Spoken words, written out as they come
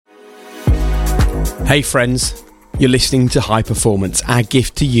Hey friends, you're listening to High Performance, our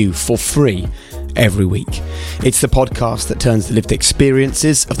gift to you for free every week. It's the podcast that turns the lived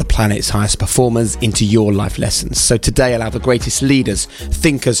experiences of the planet's highest performers into your life lessons. So today I'll have the greatest leaders,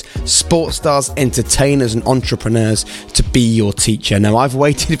 thinkers, sports stars, entertainers and entrepreneurs to be your teacher. Now I've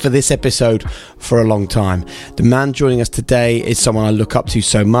waited for this episode for a long time. The man joining us today is someone I look up to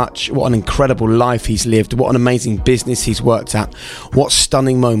so much. What an incredible life he's lived. What an amazing business he's worked at. What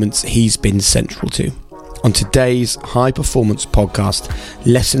stunning moments he's been central to. On today's High Performance podcast,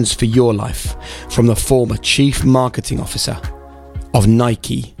 lessons for your life from the former Chief Marketing Officer of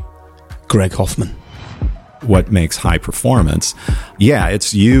Nike, Greg Hoffman. What makes high performance? Yeah,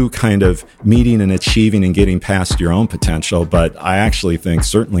 it's you kind of meeting and achieving and getting past your own potential. But I actually think,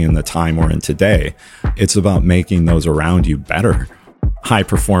 certainly in the time we're in today, it's about making those around you better. High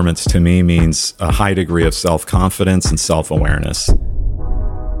performance to me means a high degree of self-confidence and self-awareness.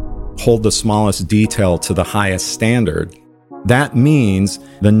 Hold the smallest detail to the highest standard. That means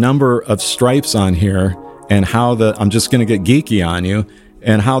the number of stripes on here and how I'm just going to get geeky on you,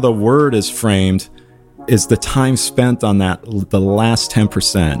 and how the word is framed is the time spent on that, the last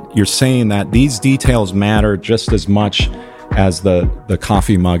 10%. You're saying that these details matter just as much as the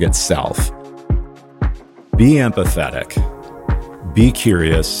coffee mug itself. Be empathetic, be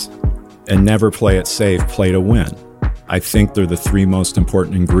curious, and never play it safe, play to win. I think they're the three most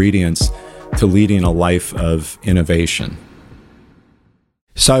important ingredients to leading a life of innovation.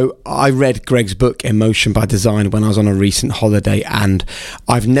 So I read Greg's book, Emotion by Design, when I was on a recent holiday, and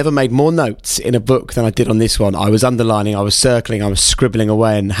I've never made more notes in a book than I did on this one. I was underlining, I was circling, I was scribbling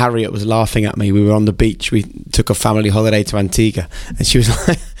away, and Harriet was laughing at me. We were on the beach. We took a family holiday to Antigua, and she was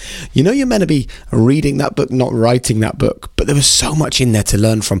like, you know, you're meant to be reading that book, not writing that book. But there was so much in there to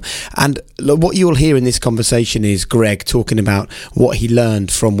learn from. And what you'll hear in this conversation is Greg talking about what he learned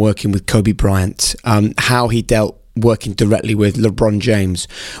from working with Kobe Bryant, how he dealt working directly with LeBron James,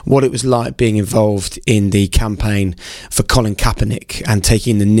 what it was like being involved in the campaign for Colin Kaepernick and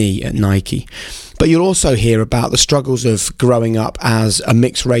taking the knee at Nike. But you'll also hear about the struggles of growing up as a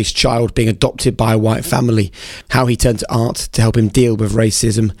mixed-race child being adopted by a white family, how he turned to art to help him deal with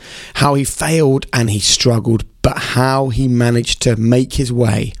racism, how he failed and he struggled, but how he managed to make his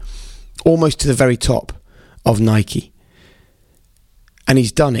way almost to the very top of Nike. And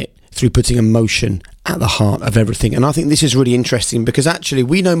he's done it through putting emotion at the heart of everything. And I think this is really interesting because actually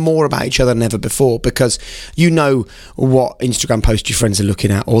we know more about each other than ever before, because you know what Instagram posts your friends are looking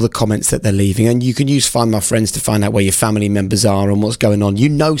at or the comments that they're leaving, and you can use Find My Friends to find out where your family members are and what's going on. You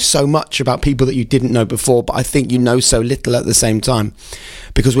know so much about people that you didn't know before, but I think you know so little at the same time,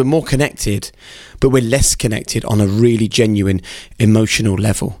 because we're more connected, but we're less connected on a really genuine emotional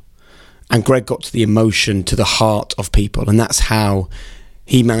level. And Greg got to the emotion, to the heart of people, and that's how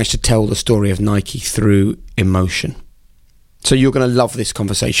he managed to tell the story of Nike through emotion. So you're going to love this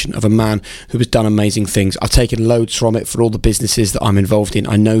conversation of a man who has done amazing things. I've taken loads from it for all the businesses that I'm involved in.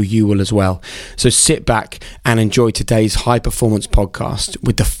 I know you will as well. So sit back and enjoy today's High Performance podcast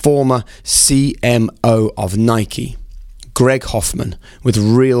with the former CMO of Nike, Greg Hoffman, with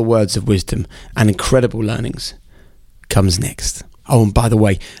real words of wisdom and incredible learnings. Comes next. Oh, and by the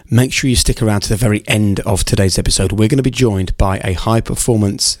way, make sure you stick around to the very end of today's episode. We're going to be joined by a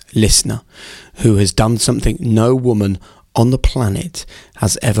high-performance listener who has done something no woman on the planet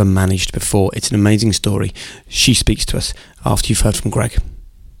has ever managed before. It's an amazing story. She speaks to us after you've heard from Greg.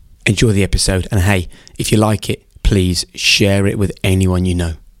 Enjoy the episode, and hey, if you like it, please share it with anyone you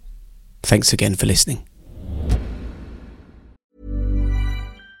know. Thanks again for listening.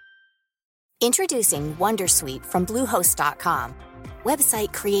 Introducing Wondersuite from Bluehost.com.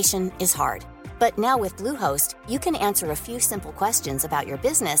 Website creation is hard, but now with Bluehost, you can answer a few simple questions about your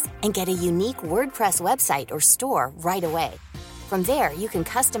business and get a unique WordPress website or store right away. From there, you can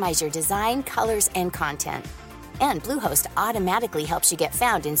customize your design, colors, and content. And Bluehost automatically helps you get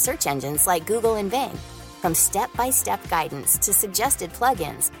found in search engines like Google and Bing. From step-by-step guidance to suggested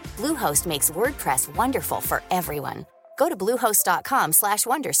plugins, Bluehost makes WordPress wonderful for everyone. Go to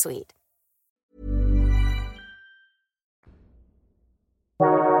bluehost.com/wondersuite.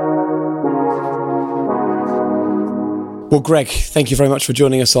 Well, Greg, thank you very much for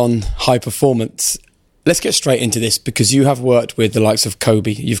joining us on High Performance. Let's get straight into this, because you have worked with the likes of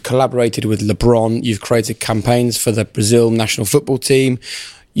Kobe. You've collaborated with LeBron. You've created campaigns for the Brazil national football team.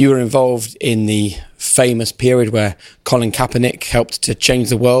 You were involved in the famous period where Colin Kaepernick helped to change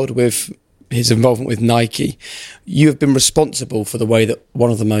the world with his involvement with Nike. You have been responsible for the way that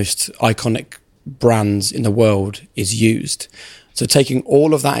one of the most iconic brands in the world is used. So taking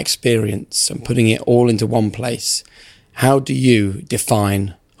all of that experience and putting it all into one place, how do you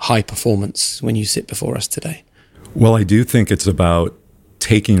define high performance when you sit before us today? Well, I do think it's about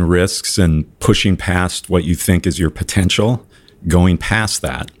taking risks and pushing past what you think is your potential, going past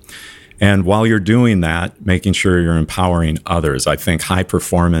that. And while you're doing that, making sure you're empowering others. I think high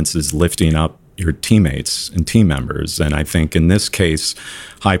performance is lifting up your teammates and team members. And I think in this case,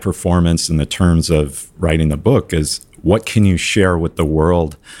 high performance in the terms of writing the book is what can you share with the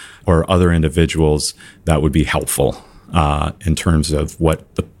world or other individuals that would be helpful in terms of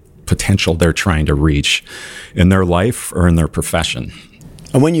what the potential they're trying to reach in their life or in their profession.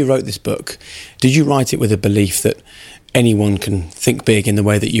 And when you wrote this book, did you write it with a belief that anyone can think big in the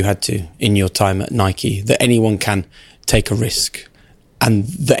way that you had to in your time at Nike, that anyone can take a risk and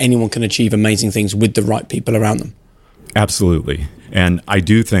that anyone can achieve amazing things with the right people around them? Absolutely. And I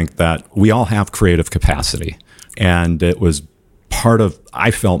do think that we all have creative capacity. And it was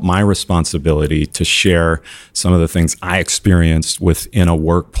I felt my responsibility to share some of the things I experienced within a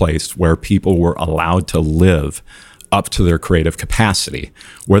workplace where people were allowed to live up to their creative capacity,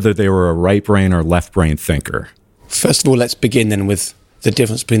 whether they were a right brain or left brain thinker. First of all, let's begin then with the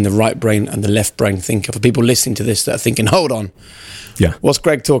difference between the right brain and the left brain thinker. For people listening to this that are thinking, hold on, what's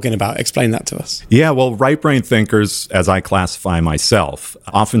Greg talking about? Explain that to us. Yeah, well, right brain thinkers, as I classify myself,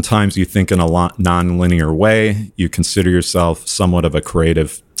 oftentimes you think in a non-linear way. You consider yourself somewhat of a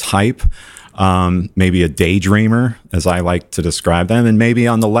creative type, maybe a daydreamer, as I like to describe them. And maybe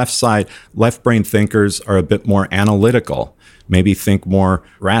on the left side, left brain thinkers are a bit more analytical, maybe think more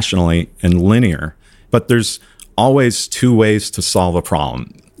rationally and linear. But there's always two ways to solve a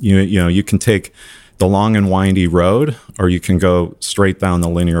problem. You can take the long and windy road, or you can go straight down the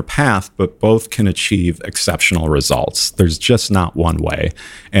linear path, but both can achieve exceptional results. There's just not one way.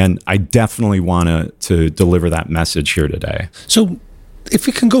 And I definitely want to deliver that message here today. So if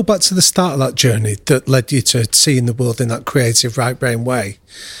we can go back to the start of that journey that led you to seeing the world in that creative right brain way,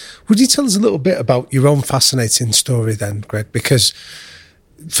 would you tell us a little bit about your own fascinating story then, Greg? Because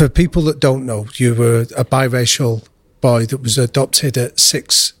for people that don't know, you were a biracial boy that was adopted at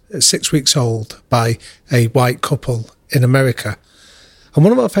 6 weeks old by a white couple in America. And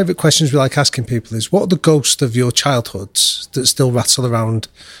one of my favourite questions we like asking people is, what are the ghosts of your childhoods that still rattle around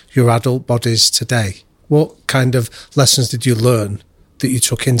your adult bodies today? What kind of lessons did you learn that you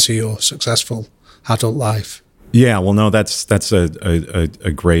took into your successful adult life? Yeah, well, no, that's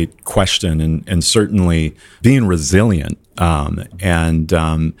a great question, and certainly being resilient and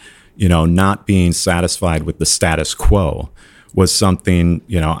not being satisfied with the status quo was something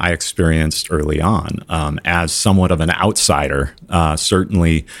I experienced early on as somewhat of an outsider.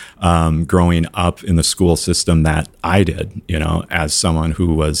 Certainly, growing up in the school system that I did, as someone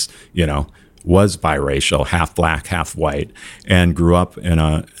who was biracial, half black, half white, and grew up in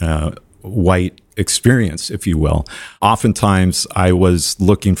a white experience, if you will. Oftentimes I was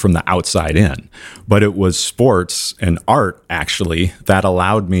looking from the outside in, but it was sports and art actually that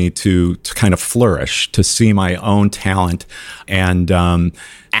allowed me to kind of flourish, to see my own talent and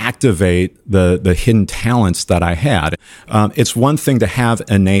activate the hidden talents that I had. It's one thing to have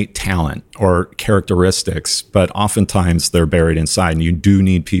innate talent or characteristics, but oftentimes they're buried inside, and you do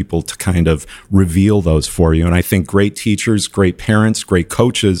need people to kind of reveal those for you. And I think great teachers, great parents, great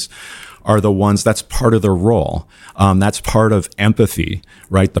coaches are the ones, that's part of their role. That's part of empathy,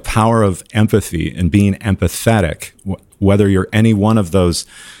 right? The power of empathy and being empathetic, whether you're any one of those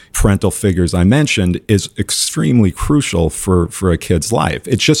parental figures I mentioned, is extremely crucial for a kid's life.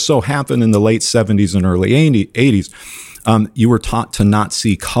 It just so happened in the late 70s and early 80s, you were taught to not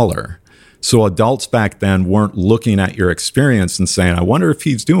see color. So adults back then weren't looking at your experience and saying, I wonder if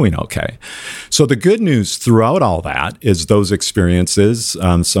he's doing okay. So the good news throughout all that is those experiences,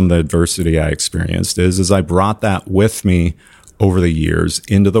 some of the adversity I experienced is I brought that with me over the years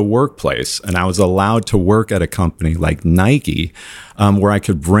into the workplace. And I was allowed to work at a company like Nike, where I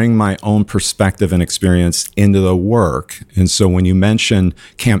could bring my own perspective and experience into the work. And so when you mention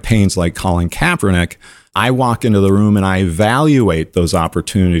campaigns like Colin Kaepernick, I walk into the room and I evaluate those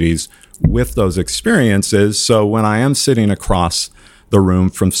opportunities with those experiences. So when I am sitting across the room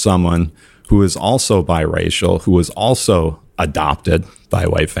from someone who is also biracial, who is also adopted by a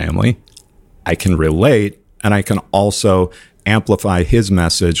white family, I can relate, and I can also amplify his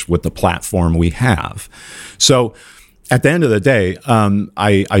message with the platform we have. So at the end of the day,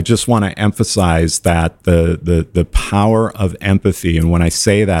 I just want to emphasize that the power of empathy, and when I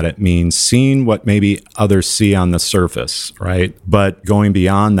say that, it means seeing what maybe others see on the surface, right? But going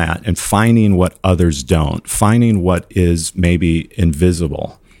beyond that and finding what others don't, finding what is maybe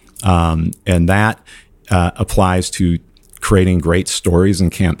invisible. And that applies to creating great stories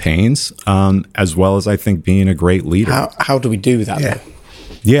and campaigns, as well as, I think, being a great leader. How do we do that? Yeah.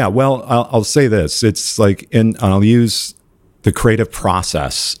 Yeah, well, I'll say this. It's like, I'll use the creative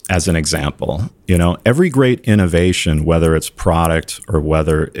process as an example. Every great innovation, whether it's product or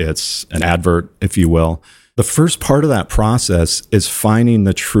whether it's an advert, if you will, the first part of that process is finding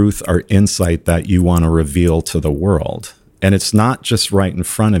the truth or insight that you want to reveal to the world. And it's not just right in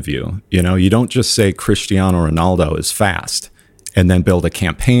front of you. You don't just say Cristiano Ronaldo is fast and then build a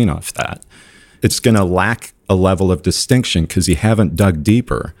campaign off that. It's going to lack a level of distinction because you haven't dug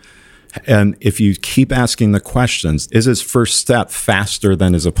deeper. And if you keep asking the questions, is his first step faster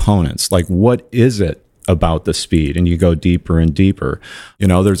than his opponents? Like, what is it about the speed? And you go deeper and deeper.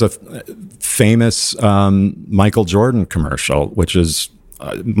 There's a famous Michael Jordan commercial, which is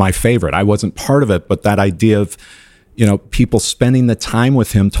my favorite. I wasn't part of it, but that idea of, people spending the time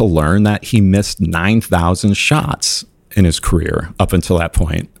with him to learn that he missed 9,000 shots in his career up until that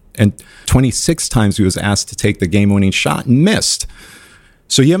point. And 26 times he was asked to take the game-winning shot and missed.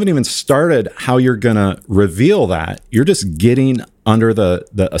 So you haven't even started how you're going to reveal that. You're just getting under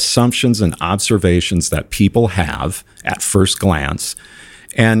the assumptions and observations that people have at first glance.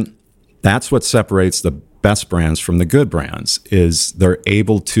 And that's what separates the best brands from the good brands, is they're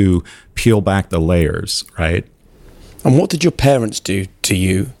able to peel back the layers, right? And what did your parents do to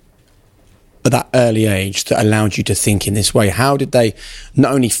you at that early age that allowed you to think in this way? How did they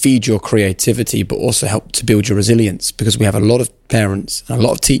not only feed your creativity, but also help to build your resilience? Because we have a lot of parents and a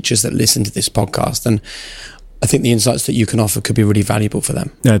lot of teachers that listen to this podcast. And I think the insights that you can offer could be really valuable for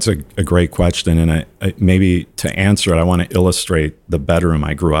them. Yeah, it's a great question. And I maybe to answer it, I want to illustrate the bedroom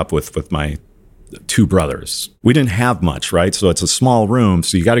I grew up with my two brothers. We didn't have much, right? So it's a small room.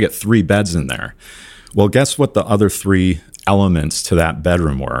 So you got to get 3 beds in there. Well, guess what the other 3 elements to that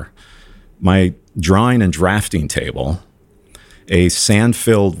bedroom were? My drawing and drafting table, a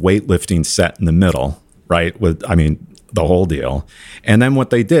sand-filled weightlifting set in the middle, right? The whole deal. And then what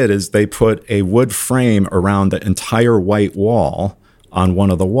they did is they put a wood frame around the entire white wall on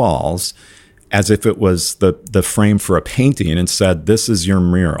one of the walls as if it was the frame for a painting and said, this is your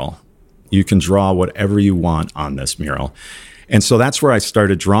mural. You can draw whatever you want on this mural. And so that's where I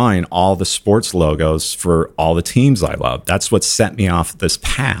started drawing all the sports logos for all the teams I love. That's what set me off this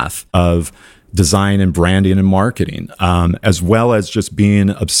path of design and branding and marketing, as well as just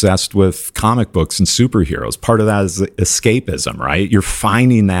being obsessed with comic books and superheroes. Part of that is escapism, right? You're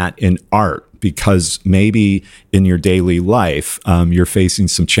finding that in art because maybe in your daily life, you're facing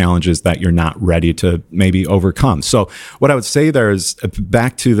some challenges that you're not ready to maybe overcome. So what I would say there is,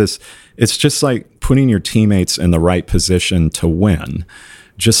 back to this, it's just like putting your teammates in the right position to win.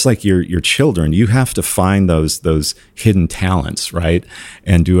 Just like your children, you have to find those hidden talents, right?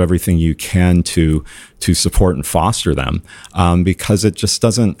 And do everything you can to support and foster them, because it just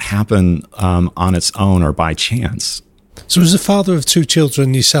doesn't happen on its own or by chance. So as a father of 2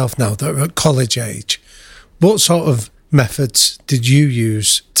 children yourself now that are at college age, what sort of methods did you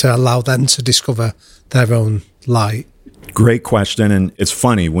use to allow them to discover their own light? Great question. And it's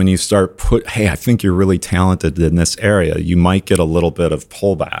funny when you start hey, I think you're really talented in this area, you might get a little bit of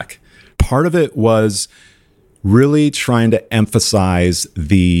pullback. Part of it was really trying to emphasize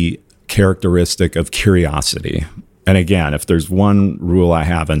the characteristic of curiosity. And again, if there's one rule I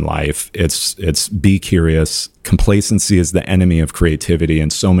have in life, it's be curious. Complacency is the enemy of creativity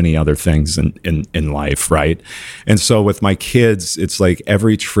and so many other things in life, right? And so with my kids, it's like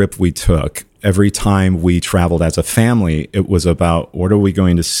every trip we took, every time we traveled as a family, it was about what are we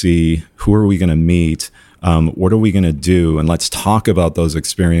going to see? Who are we going to meet? What are we going to do? And let's talk about those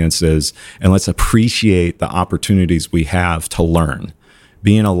experiences and let's appreciate the opportunities we have to learn.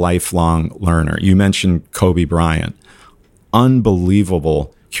 Being a lifelong learner. You mentioned Kobe Bryant.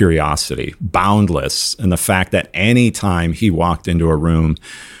 Unbelievable curiosity, boundless, and the fact that any time he walked into a room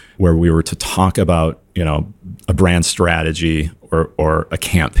where we were to talk about, a brand strategy or a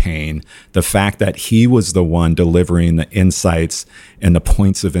campaign, the fact that he was the one delivering the insights and the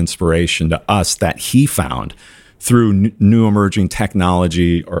points of inspiration to us that he found through new emerging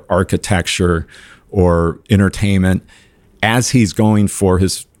technology or architecture or entertainment. As he's going for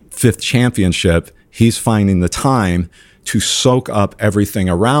his 5th championship, he's finding the time to soak up everything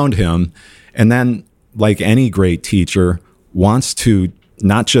around him. And then, like any great teacher, wants to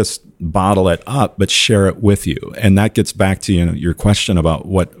not just bottle it up, but share it with you. And that gets back to your question about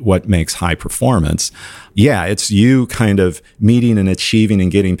what makes high performance. Yeah, it's you kind of meeting and achieving and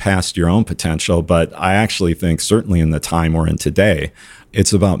getting past your own potential. But I actually think, certainly in the time we're in today,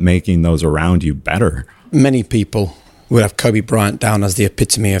 it's about making those around you better. Many people would have Kobe Bryant down as the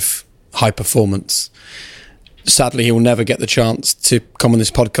epitome of high performance. Sadly, he will never get the chance to come on this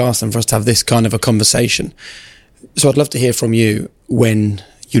podcast and for us to have this kind of a conversation. So I'd love to hear from you when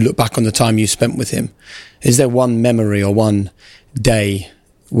you look back on the time you spent with him, is there one memory or one day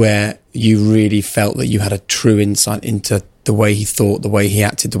where you really felt that you had a true insight into the way he thought, the way he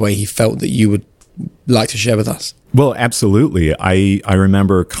acted, the way he felt that you would like to share with us? Well, absolutely. I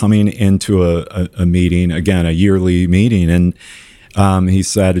remember coming into a meeting, again, a yearly meeting, and he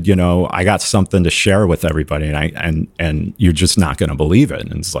said, I got something to share with everybody, and you're just not going to believe it.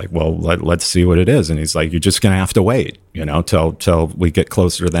 And it's like, well, let's see what it is. And he's like, you're just going to have to wait, till we get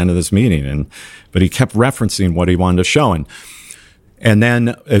closer to the end of this meeting. But he kept referencing what he wanted to show, and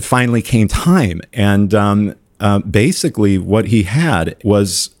then it finally came time, and basically what he had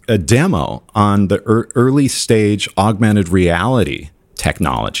was a demo on the early stage augmented reality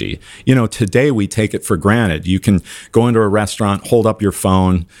technology. Today we take it for granted. You can go into a restaurant, hold up your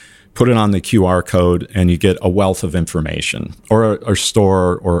phone, put it on the QR code, and you get a wealth of information, or a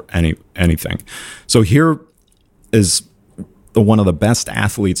store, or anything. So here is one of the best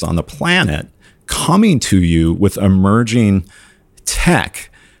athletes on the planet coming to you with emerging tech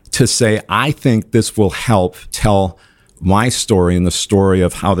to say, I think this will help tell my story and the story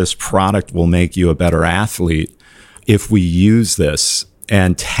of how this product will make you a better athlete if we use this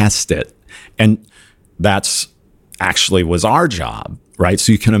and test it. And that's actually was our job, right?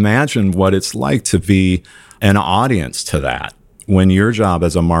 So you can imagine what it's like to be an audience to that, when your job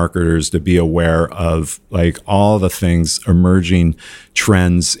as a marketer is to be aware of like all the things, emerging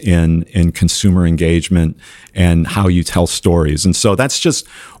trends in consumer engagement and how you tell stories. And so that's just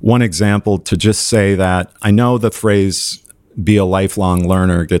one example to just say that I know the phrase be a lifelong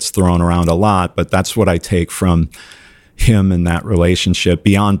learner gets thrown around a lot, but that's what I take from him in that relationship.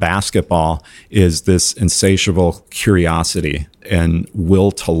 Beyond basketball is this insatiable curiosity and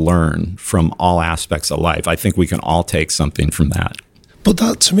will to learn from all aspects of life. I think we can all take something from that. But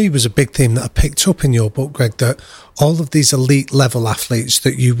that to me was a big theme that I picked up in your book, Greg, that all of these elite level athletes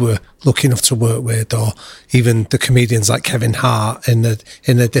that you were lucky enough to work with, or even the comedians like Kevin Hart in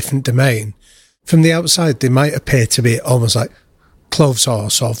a different domain, from the outside, they might appear to be almost like clothes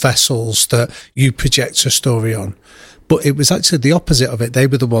horse or vessels that you project a story on. But it was actually the opposite of it. They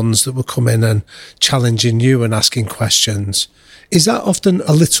were the ones that were coming and challenging you and asking questions. Is that often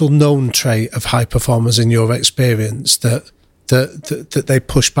a little known trait of high performers in your experience, that they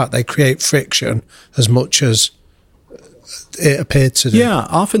push back, they create friction as much as it appeared to do? Yeah,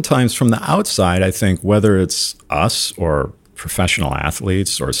 oftentimes from the outside, I think whether it's us or professional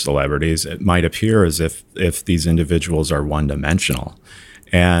athletes or celebrities, it might appear as if these individuals are one-dimensional.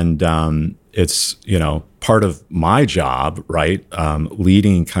 And it's, part of my job, right,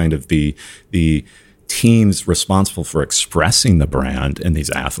 leading kind of the teams responsible for expressing the brand in these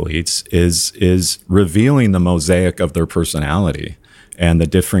athletes is revealing the mosaic of their personality and the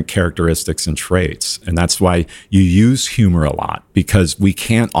different characteristics and traits. And that's why you use humor a lot, because we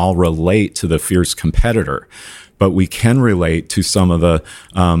can't all relate to the fierce competitor, but we can relate to some of the,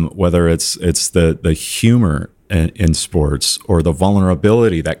 whether it's the humor in sports or the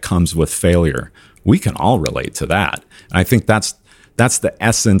vulnerability that comes with failure. We can all relate to that. And I think that's the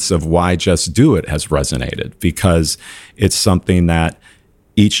essence of why Just Do It has resonated, because it's something that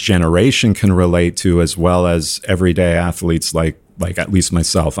each generation can relate to, as well as everyday athletes like at least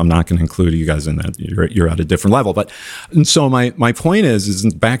myself. I'm not going to include you guys in that. You're at a different level. But and so my point is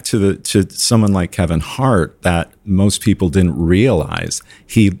back to someone like Kevin Hart, that most people didn't realize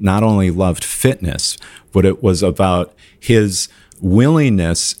he not only loved fitness, but it was about his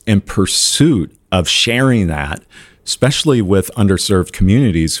willingness and pursuit of sharing that, especially with underserved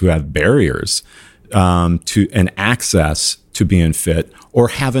communities who have barriers to and access to being fit, or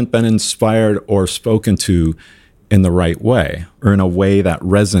haven't been inspired or spoken to in the right way, or in a way that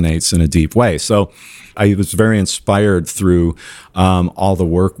resonates in a deep way. So I was very inspired through all the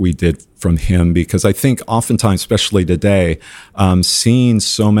work we did from him, because I think oftentimes, especially today, seeing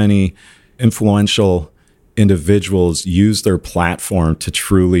so many influential individuals use their platform to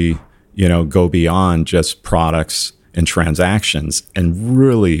truly, go beyond just products and transactions and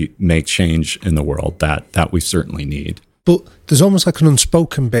really make change in the world that we certainly need. But there's almost like an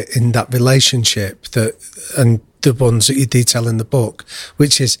unspoken bit in that relationship, and the ones that you detail in the book,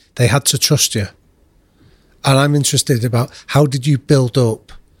 which is they had to trust you. And I'm interested about, how did you build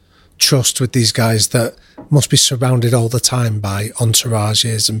up trust with these guys that must be surrounded all the time by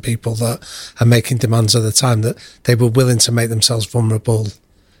entourages and people that are making demands at the time, that they were willing to make themselves vulnerable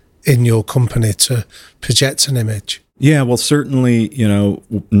in your company to project an image? Yeah, well, certainly,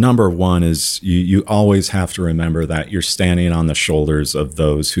 number one is you always have to remember that you're standing on the shoulders of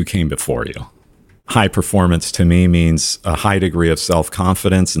those who came before you. High performance to me means a high degree of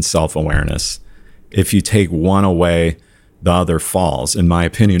self-confidence and self-awareness. If you take one away, the other falls, in my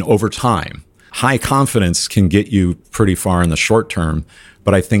opinion, over time. High confidence can get you pretty far in the short term.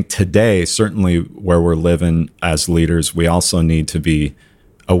 But I think today, certainly where we're living as leaders, we also need to be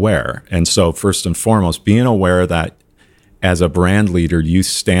aware. And so first and foremost, being aware that as a brand leader, you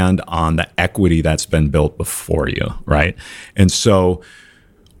stand on the equity that's been built before you, right? And so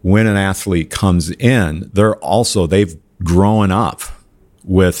when an athlete comes in, they've grown up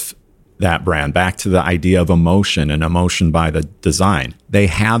with that brand, back to the idea of emotion and emotion by the design. They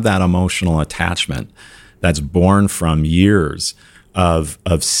have that emotional attachment that's born from years of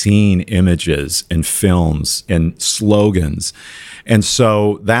seeing images and films and slogans. And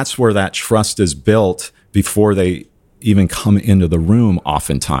so that's where that trust is built before they even come into the room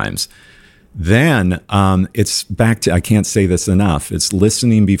oftentimes. Then it's back to, I can't say this enough, it's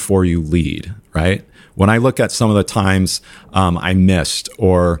listening before you lead, right? When I look at some of the times I missed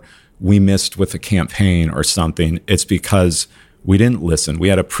or we missed with a campaign or something, it's because we didn't listen. We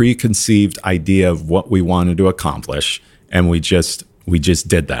had a preconceived idea of what we wanted to accomplish, and we just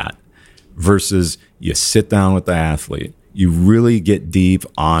did that. Versus you sit down with the athlete, you really get deep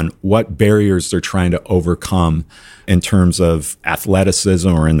on what barriers they're trying to overcome in terms of athleticism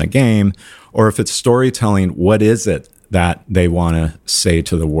or in the game, or if it's storytelling, what is it that they want to say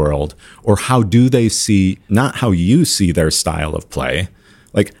to the world, or how do they see, not how you see their style of play,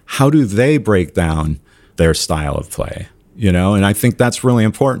 like how do they break down their style of play? And I think that's really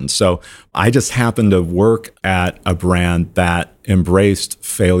important. So I just happened to work at a brand that embraced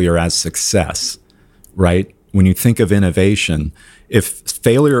failure as success, right? When you think of innovation, if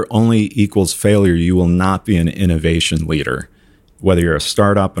failure only equals failure, you will not be an innovation leader, whether you're a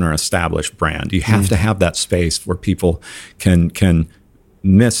startup or an established brand. You have to have that space where people can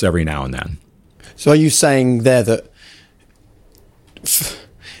miss every now and then. So are you saying there that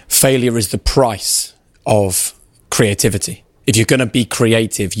failure is the price of creativity? If you're going to be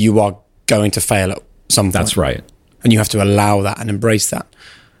creative, you are going to fail at some point. That's right. And you have to allow that and embrace that.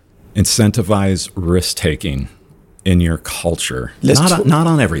 Incentivize risk-taking in your culture. Not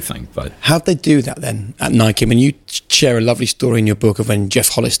on everything, but... How'd they do that then at Nike? I mean, you share a lovely story in your book of when Jeff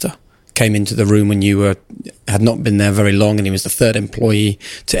Hollister came into the room when you had not been there very long, and he was the third employee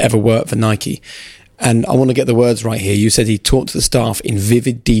to ever work for Nike. And I want to get the words right here. You said he talked to the staff in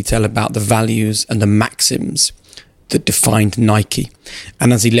vivid detail about the values and the maxims that defined Nike.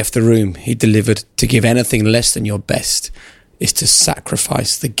 And as he left the room, he delivered, to give anything less than your best is to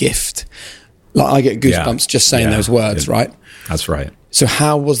sacrifice the gift. Like, I get goosebumps just saying those words, right? That's right. So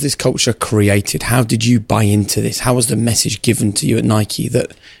how was this culture created? How did you buy into this? How was the message given to you at Nike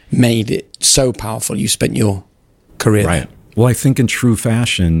that made it so powerful you spent your career there? Well, I think in true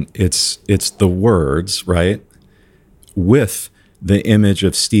fashion, it's the words, right, with the image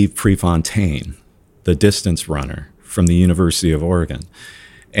of Steve Prefontaine, the distance runner from the University of Oregon.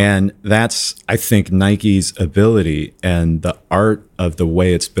 And that's, I think, Nike's ability and the art of the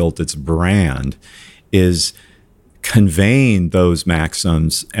way it's built its brand is conveying those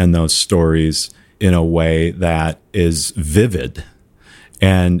maxims and those stories in a way that is vivid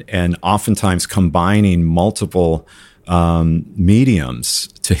and oftentimes combining multiple mediums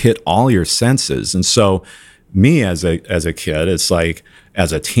to hit all your senses. And so me as a kid, it's like,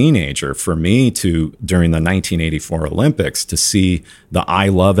 as a teenager, for me to, during the 1984 Olympics, to see the I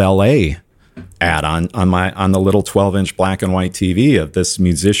Love LA ad on the little 12-inch black and white TV of this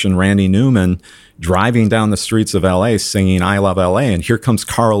musician, Randy Newman, driving down the streets of LA singing I Love LA. And here comes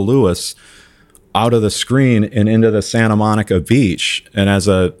Carl Lewis out of the screen and into the Santa Monica beach. And as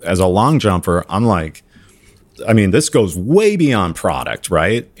a long jumper, I'm like, I mean, this goes way beyond product,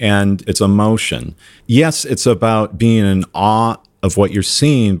 right? And it's emotion. Yes, it's about being in awe of what you're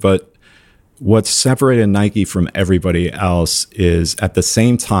seeing, but what's separated Nike from everybody else is at the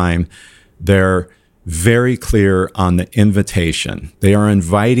same time, they're very clear on the invitation. They are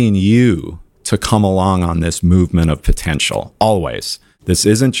inviting you to come along on this movement of potential, always. This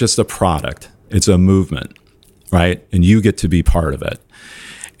isn't just a product, it's a movement, right? And you get to be part of it.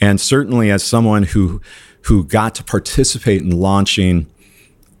 And certainly as someone who got to participate in launching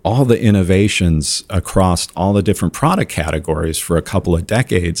all the innovations across all the different product categories for a couple of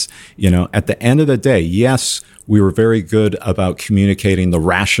decades, at the end of the day, yes, we were very good about communicating the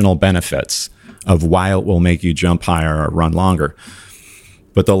rational benefits of why it will make you jump higher or run longer.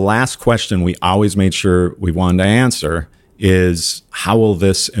 But the last question we always made sure we wanted to answer is, how will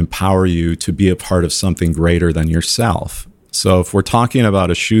this empower you to be a part of something greater than yourself? So if we're talking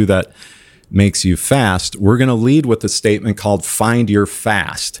about a shoe that makes you fast, we're going to lead with a statement called Find Your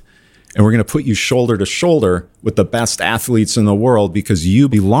Fast. And we're going to put you shoulder to shoulder with the best athletes in the world because you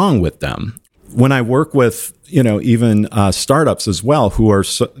belong with them. when I work with, even startups as well, who are,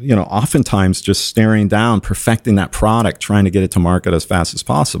 oftentimes just staring down, perfecting that product, trying to get it to market as fast as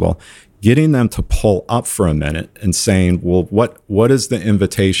possible, getting them to pull up for a minute and saying, well, what is the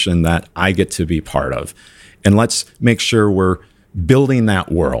invitation that I get to be part of? And let's make sure we're building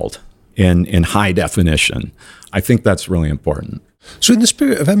that world in high definition. I think that's really important. So in the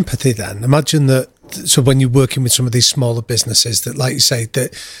spirit of empathy then, imagine that, so when you're working with some of these smaller businesses that, like you say,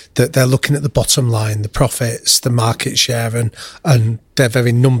 that they're looking at the bottom line, the profits, the market share, and they're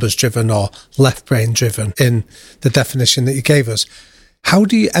very numbers driven or left brain driven in the definition that you gave us. How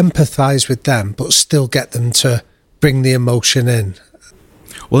do you empathise with them but still get them to bring the emotion in?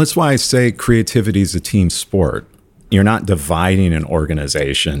 Well, that's why I say creativity is a team sport. You're not dividing an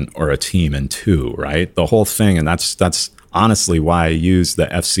organization or a team in two, right? The whole thing, and that's honestly why I use the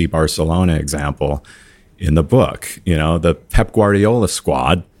FC Barcelona example in the book. The Pep Guardiola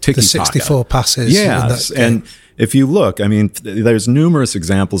squad, tiki-taka. The 64 passes. Yes, and if you look, there's numerous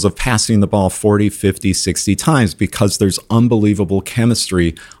examples of passing the ball 40, 50, 60 times because there's unbelievable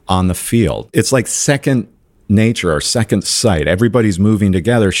chemistry on the field. It's like second nature or second sight. Everybody's moving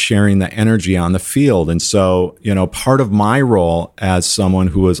together, sharing the energy on the field. And so, part of my role as someone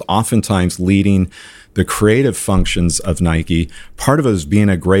who is oftentimes leading the creative functions of Nike, part of it is being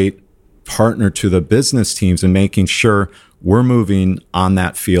a great partner to the business teams and making sure we're moving on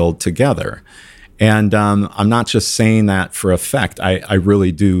that field together. And I'm not just saying that for effect. I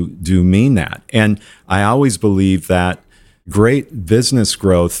really do mean that. And I always believe that great business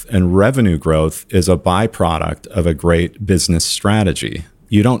growth and revenue growth is a byproduct of a great business strategy.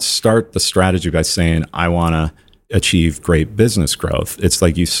 You don't start the strategy by saying, I want to achieve great business growth. It's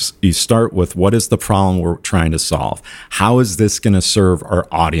like you start with, what is the problem we're trying to solve? How is this going to serve our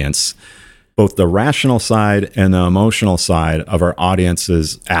audience? Both the rational side and the emotional side of our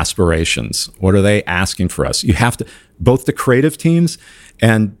audience's aspirations. What are they asking for us? You have to, both the creative teams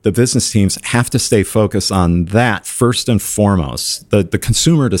and the business teams have to stay focused on that first and foremost. The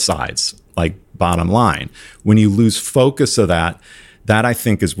consumer decides, like, bottom line. When you lose focus of that I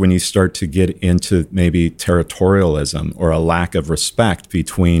think is when you start to get into maybe territorialism or a lack of respect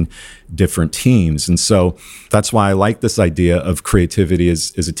between different teams. And so that's why I like this idea of creativity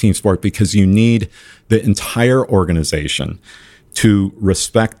as a team sport, because you need the entire organization to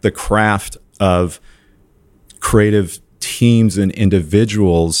respect the craft of creative teams and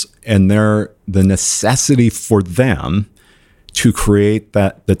individuals and the necessity for them to create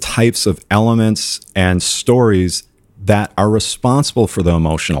the types of elements and stories that are responsible for the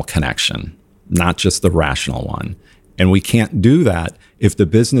emotional connection, not just the rational one. And we can't do that if the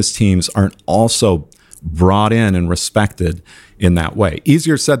business teams aren't also brought in and respected in that way.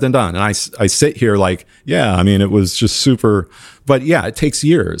 Easier said than done. And I sit here like, it was just super, but it takes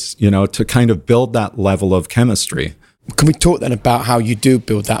years, to kind of build that level of chemistry. Can we talk then about how you do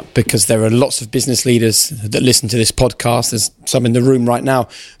build that? Because there are lots of business leaders that listen to this podcast. There's some in the room right now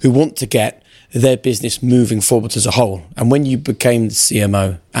who want to get their business moving forward as a whole. And when you became the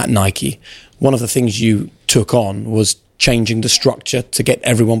CMO at Nike, one of the things you took on was changing the structure to get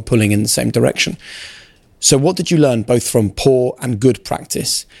everyone pulling in the same direction. So what did you learn both from poor and good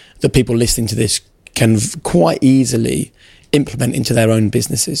practice that people listening to this can quite easily implement into their own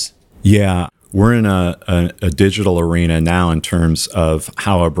businesses? Yeah, we're in a digital arena now in terms of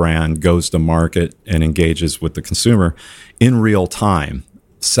how a brand goes to market and engages with the consumer in real time,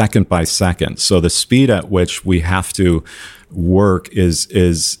 second by second. So the speed at which we have to work is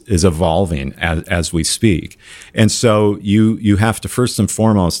evolving as we speak. And so you have to first and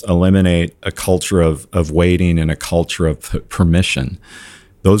foremost eliminate a culture of waiting and a culture of permission.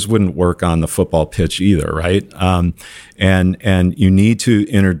 Those wouldn't work on the football pitch either, right? And you need to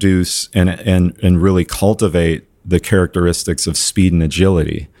introduce and really cultivate the characteristics of speed and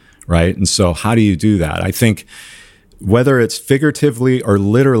agility, right? And so how do you do that? I think whether it's figuratively or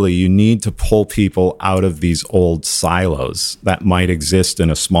literally, you need to pull people out of these old silos that might exist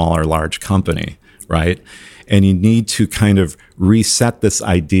in a small or large company, right? And you need to kind of reset this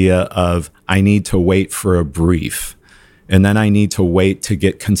idea of, I need to wait for a brief, and then I need to wait to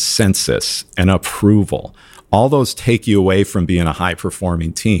get consensus and approval. All those take you away from being a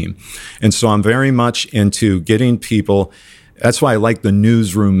high-performing team. And so I'm very much into getting people, that's why I like the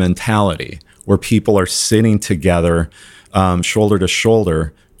newsroom mentality, where people are sitting together shoulder to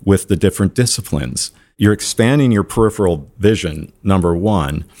shoulder with the different disciplines. You're expanding your peripheral vision, number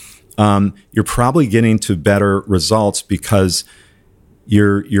one. You're probably getting to better results because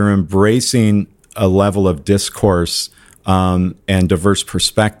you're embracing a level of discourse and diverse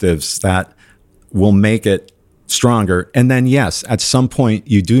perspectives that will make it stronger. And then, yes, at some point,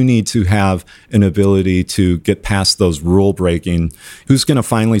 you do need to have an ability to get past those rule breaking. Who's going to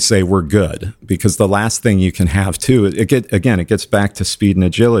finally say we're good? Because the last thing you can have, too, it gets back to speed and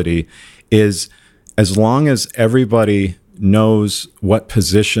agility, is as long as everybody knows what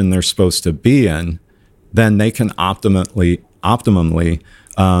position they're supposed to be in, then they can optimally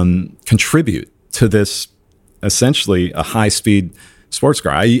contribute to this, essentially a high-speed sports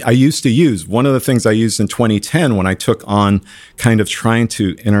car. I used to use, one of the things I used in 2010 when I took on kind of trying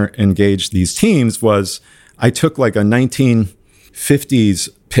to engage these teams was I took like a 1950s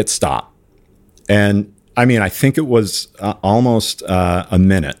pit stop. And I mean, I think it was almost a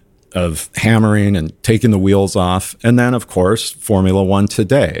minute of hammering and taking the wheels off. And then, of course, Formula One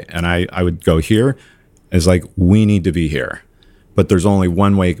today. And I would go here as like, we need to be here. But there's only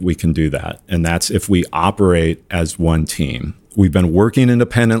one way we can do that. And that's if we operate as one team. We've been working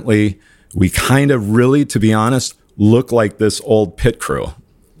independently. We kind of really, to be honest, look like this old pit crew.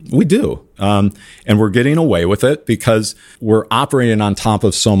 We do. And we're getting away with it because we're operating on top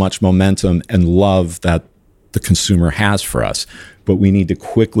of so much momentum and love that the consumer has for us. But we need to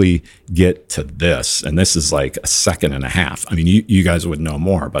quickly get to this. And this is like a second and a half. I mean, you guys would know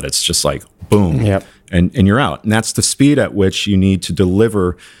more, but it's just like, boom, yep. and you're out. And that's the speed at which you need to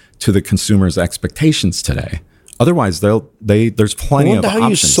deliver to the consumer's expectations today. Otherwise, there's plenty of options. I wonder how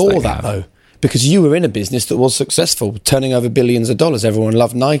you saw that, though, because you were in a business that was successful, turning over billions of dollars. Everyone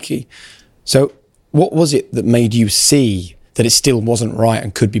loved Nike. So what was it that made you see that it still wasn't right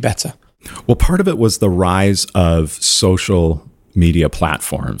and could be better? Well, part of it was the rise of social media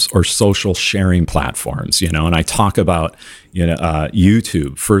platforms or social sharing platforms, and I talk about,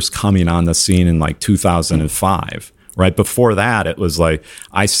 YouTube first coming on the scene in like 2005. Right before that, it was like,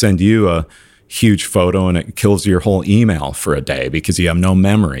 I send you a huge photo and it kills your whole email for a day because you have no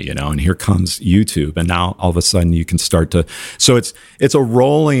memory, and here comes YouTube. And now all of a sudden you can start to, so it's a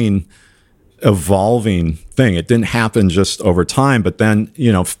rolling, evolving thing. It didn't happen just over time, but then,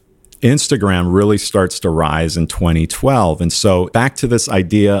 Instagram really starts to rise in 2012. And so back to this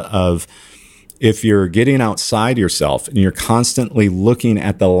idea of if you're getting outside yourself and you're constantly looking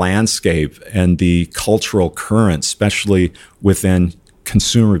at the landscape and the cultural current, especially within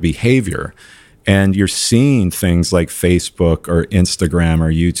consumer behavior, and you're seeing things like Facebook or Instagram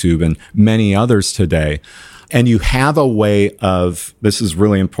or YouTube and many others today, and you have a way of, this is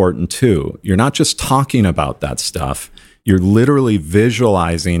really important too, you're not just talking about that stuff, you're literally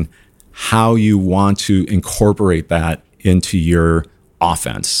visualizing how you want to incorporate that into your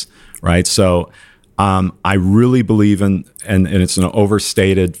offense, right? So I really believe in, and it's an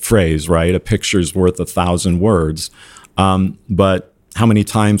overstated phrase, right? A picture's worth 1,000 words. But how many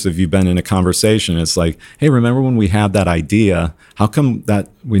times have you been in a conversation? It's like, hey, remember when we had that idea? How come that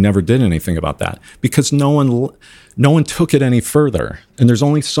we never did anything about that? Because no one took it any further. And there's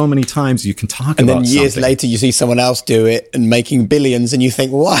only so many times you can talk about something. And then years later, you see someone else do it and making billions, and you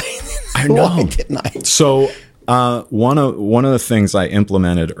think, why? I know. Why didn't I? So one of the things I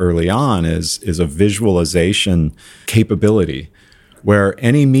implemented early on is a visualization capability, where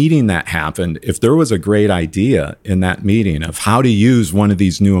any meeting that happened, if there was a great idea in that meeting of how to use one of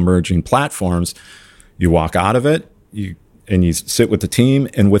these new emerging platforms, you walk out of it, you sit with the team,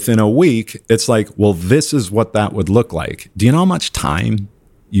 and within a week, it's like, well, this is what that would look like. Do you know how much time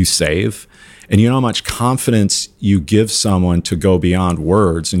you save? And you know how much confidence you give someone to go beyond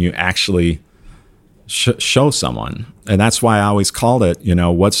words and you actually show someone? And that's why I always called it,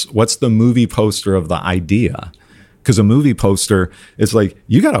 what's the movie poster of the idea? Because a movie poster is like,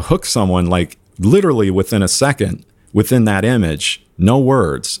 you got to hook someone like literally within a second, within that image, no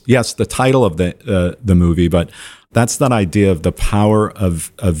words. Yes, the title of the movie, but that's that idea of the power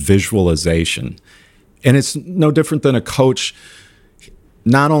of visualization. And it's no different than a coach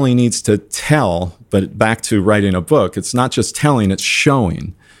not only needs to tell, but back to writing a book, it's not just telling, it's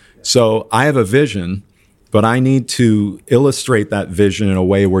showing. So I have a vision, but I need to illustrate that vision in a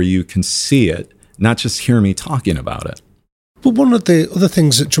way where you can see it, not just hear me talking about it. But one of the other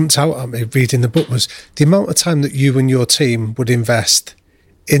things that jumped out at me reading the book was the amount of time that you and your team would invest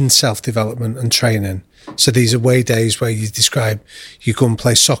in self-development and training. So these away days where you describe you go and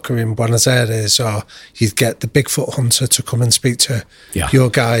play soccer in Buenos Aires, or you'd get the Bigfoot hunter to come and speak to your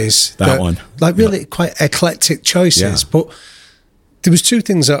guys. That one. Like really quite eclectic choices. Yeah. But there was two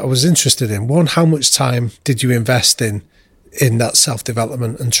things that I was interested in. One, how much time did you invest in that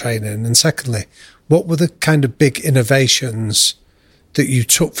self-development and training? And secondly, what were the kind of big innovations that you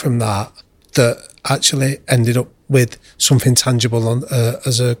took from that actually ended up with something tangible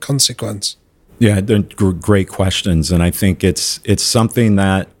as a consequence? Yeah, they're great questions. And I think it's something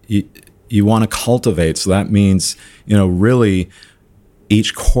that, you want to cultivate. So that means, really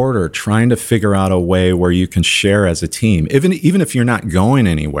each quarter trying to figure out a way where you can share as a team. Even if you're not going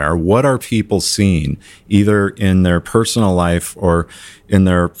anywhere, what are people seeing either in their personal life or in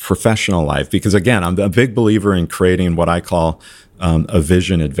their professional life? Because again, I'm a big believer in creating what I call a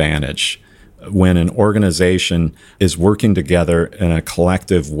vision advantage. When an organization is working together in a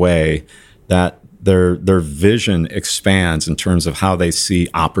collective way, that their vision expands in terms of how they see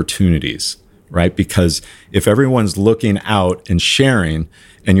opportunities, right? Because if everyone's looking out and sharing,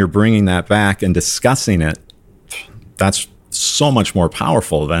 and you're bringing that back and discussing it, that's so much more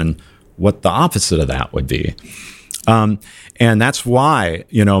powerful than what the opposite of that would be. And that's why,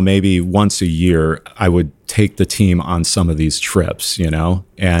 maybe once a year I would take the team on some of these trips,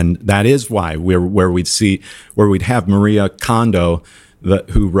 and that is why where we'd have Maria Kondo,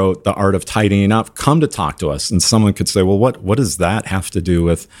 who wrote The Art of Tidying Up, come to talk to us. And someone could say, well, what does that have to do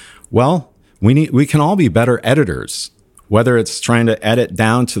with? Well, we can all be better editors, whether it's trying to edit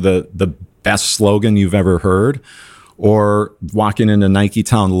down to the best slogan you've ever heard, or walking into Nike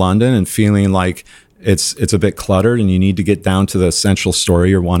Town, London, and feeling like it's a bit cluttered and you need to get down to the essential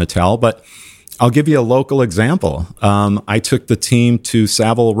story you want to tell. But I'll give you a local example. I took the team to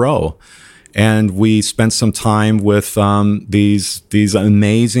Savile Row, and we spent some time with these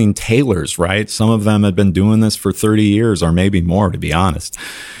amazing tailors, right? Some of them had been doing this for 30 years or maybe more, to be honest.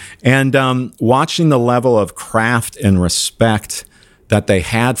 And watching the level of craft and respect that they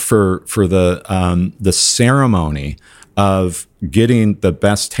had for the ceremony of getting the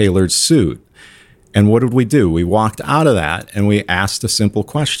best tailored suit. And what did we do? We walked out of that and we asked a simple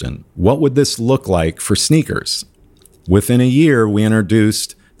question. What would this look like for sneakers? Within a year, we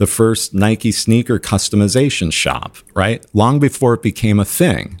introduced the first Nike sneaker customization shop, right? Long before it became a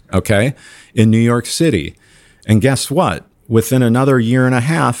thing, okay, in New York City. And guess what? Within another year and a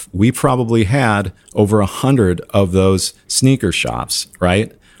half, we probably had over 100 of those sneaker shops,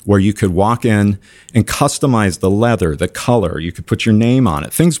 right? Where you could walk in and customize the leather, the color. You could put your name on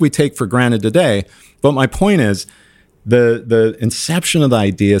it. Things we take for granted today. But my point is, the inception of the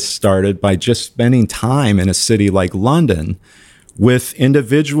idea started by just spending time in a city like London with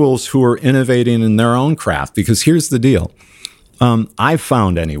individuals who are innovating in their own craft. Because here's the deal. I've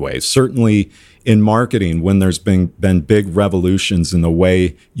found anyways, certainly in marketing, when there's been big revolutions in the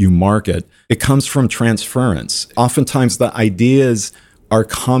way you market, it comes from transference. Oftentimes the ideas are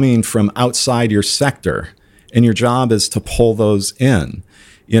coming from outside your sector, and your job is to pull those in.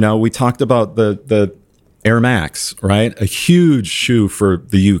 We talked about the Air Max, right? A huge shoe for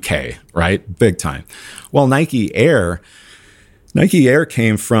the UK, right? Big time. Well, Nike Air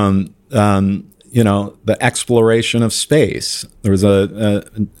came from, the exploration of space. There was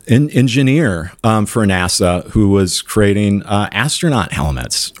an engineer for NASA who was creating astronaut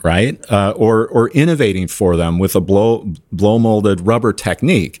helmets, right? Or innovating for them with a blow molded rubber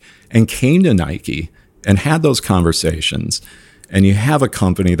technique, and came to Nike and had those conversations. And you have a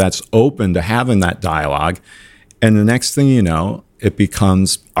company that's open to having that dialogue. And the next thing you know, it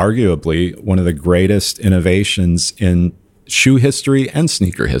becomes arguably one of the greatest innovations in shoe history and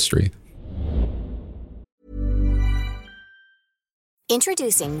sneaker history.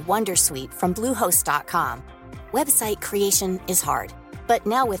 Introducing Wondersuite from Bluehost.com. Website creation is hard, but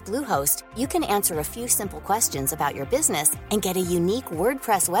now with Bluehost, you can answer a few simple questions about your business and get a unique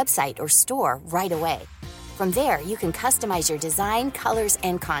WordPress website or store right away. From there, you can customize your design, colors,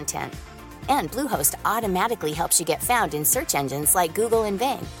 and content. And Bluehost automatically helps you get found in search engines like Google and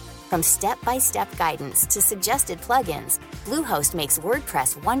Bing. From step-by-step guidance to suggested plugins, Bluehost makes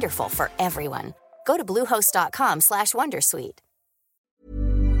WordPress wonderful for everyone. Go to bluehost.com/wondersuite.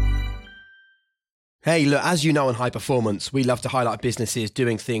 Hey, look, as you know, in High Performance, we love to highlight businesses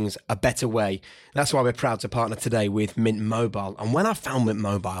doing things a better way. That's why we're proud to partner today with Mint Mobile. And when I found Mint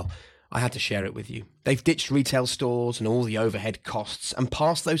Mobile, I had to share it with you. They've ditched retail stores and all the overhead costs and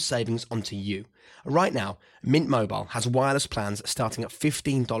passed those savings on to you. Right now, Mint Mobile has wireless plans starting at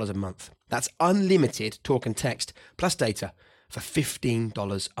 $15 a month. That's unlimited talk and text plus data for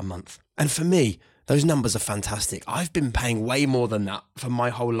 $15 a month. And for me, those numbers are fantastic. I've been paying way more than that for my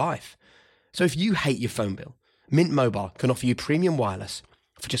whole life. So if you hate your phone bill, Mint Mobile can offer you premium wireless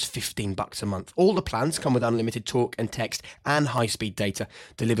for just $15 a month. All the plans come with unlimited talk and text and high-speed data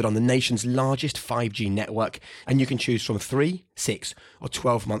delivered on the nation's largest 5G network, and you can choose from 3, 6, or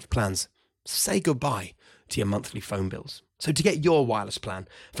 12-month plans. Say goodbye to your monthly phone bills. So to get your wireless plan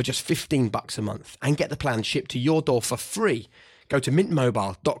for just $15 a month and get the plan shipped to your door for free, go to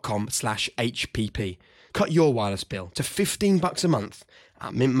mintmobile.com/HPP. Cut your wireless bill to $15 a month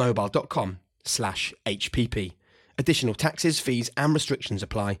at mintmobile.com/HPP. Additional taxes, fees and restrictions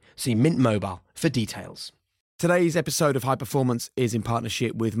apply. See Mint Mobile for details. Today's episode of High Performance is in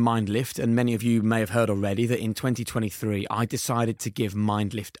partnership with MindLift, and many of you may have heard already that in 2023 I decided to give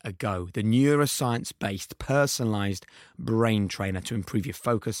MindLift a go, the neuroscience-based personalised brain trainer to improve your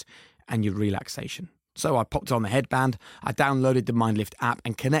focus and your relaxation. So I popped on the headband, I downloaded the MindLift app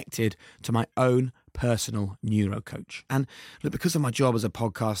and connected to my own personal neuro coach. And look, because of my job as a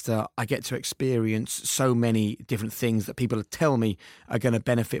podcaster, I get to experience so many different things that people tell me are going to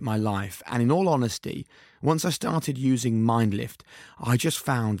benefit my life. And in all honesty, once I started using MindLift, I just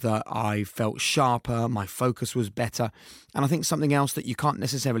found that I felt sharper, my focus was better. And I think something else that you can't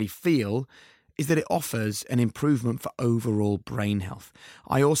necessarily feel is that it offers an improvement for overall brain health.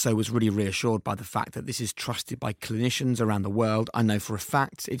 I also was really reassured by the fact that this is trusted by clinicians around the world. I know for a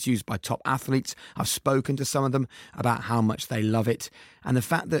fact it's used by top athletes. I've spoken to some of them about how much they love it. And the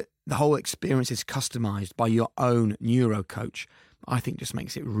fact that the whole experience is customized by your own neuro coach, I think just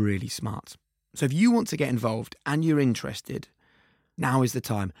makes it really smart. So if you want to get involved and you're interested, now is the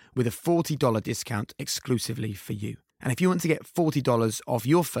time with a $40 discount exclusively for you. And if you want to get $40 off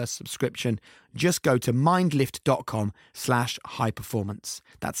your first subscription, just go to mindlift.com/high performance.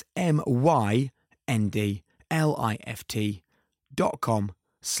 That's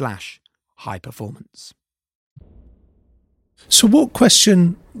MYNDLIFT.com/high performance. So what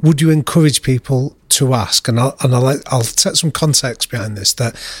question would you encourage people to ask? And I'll set some context behind this,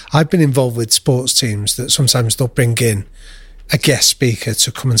 that I've been involved with sports teams that sometimes they'll bring in a guest speaker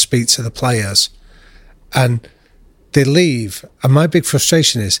to come and speak to the players. And they leave, and my big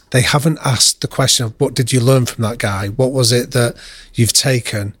frustration is they haven't asked the question of what did you learn from that guy? What was it that you've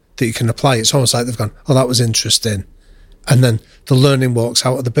taken that you can apply? It's almost like they've gone, oh, that was interesting. And then the learning walks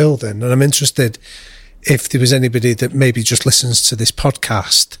out of the building. And I'm interested if there was anybody that maybe just listens to this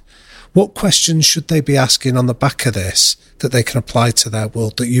podcast, what questions should they be asking on the back of this that they can apply to their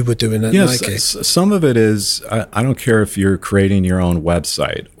world that you were doing at Nike? Some of it is, I don't care if you're creating your own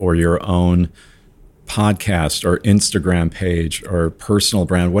website or your own podcast or Instagram page or personal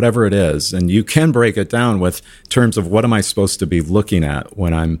brand, whatever it is. And you can break it down with terms of what am I supposed to be looking at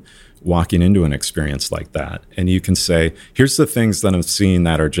when I'm walking into an experience like that. And you can say, here's the things that I'm seeing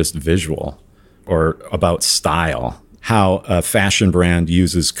that are just visual or about style, how a fashion brand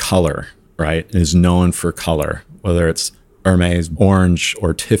uses color, right? Is known for color, whether it's Hermes orange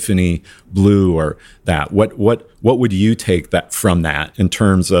or Tiffany blue or that. What would you take that from that in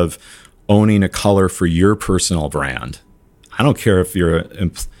terms of owning a color for your personal brand? I don't care if you're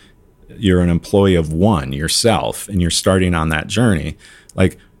an employee of one yourself and you're starting on that journey.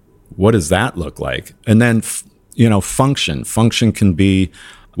 Like, what does that look like? And then, function. Function can be,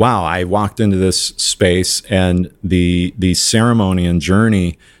 wow, I walked into this space and the ceremony and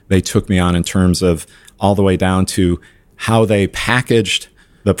journey they took me on in terms of all the way down to how they packaged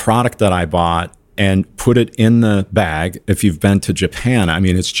the product that I bought and put it in the bag. If you've been to Japan, I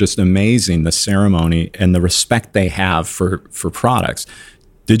mean, it's just amazing, the ceremony and the respect they have for products.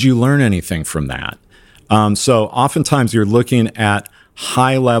 Did you learn anything from that? So oftentimes you're looking at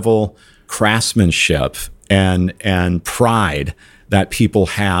high-level craftsmanship and pride that people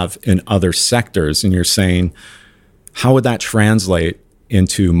have in other sectors, and you're saying, how would that translate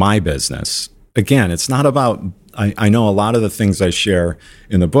into my business? Again, it's not about, I know a lot of the things I share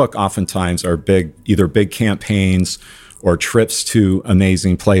in the book oftentimes are either big campaigns or trips to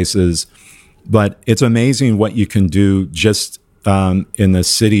amazing places, but it's amazing what you can do just in the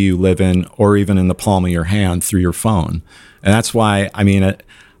city you live in or even in the palm of your hand through your phone. And that's why,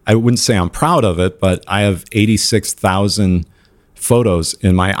 I wouldn't say I'm proud of it, but I have 86,000 photos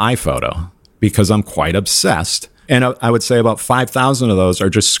in my iPhoto because I'm quite obsessed. And I would say about 5,000 of those are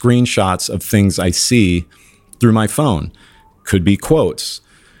just screenshots of things I see through my phone. Could be quotes,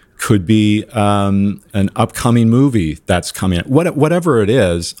 could be an upcoming movie that's coming. Whatever it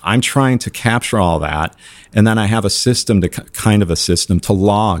is, I'm trying to capture all that, and then I have a system to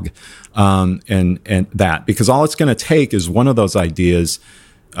log and that, because all it's going to take is one of those ideas,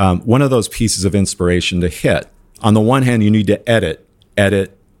 one of those pieces of inspiration to hit. On the one hand, you need to edit,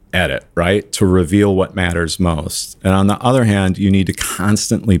 right, to reveal what matters most. And on the other hand, you need to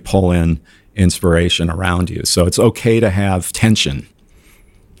constantly pull in inspiration around you. So it's okay to have tension,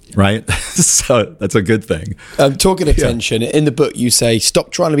 right? So that's a good thing. Talking of tension, in the book you say,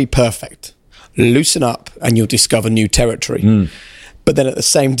 stop trying to be perfect, loosen up, and you'll discover new territory. But then at the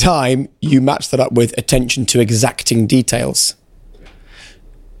same time, you match that up with attention to exacting details.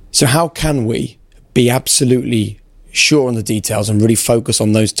 So how can we be absolutely sure on the details and really focus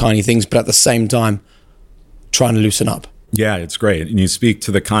on those tiny things, but at the same time, trying to loosen up? Yeah, it's great. And you speak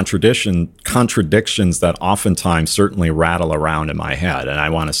to the contradictions that oftentimes certainly rattle around in my head. And I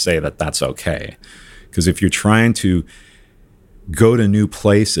want to say that that's okay. Because if you're trying to go to new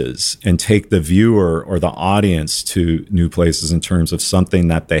places and take the viewer or the audience to new places in terms of something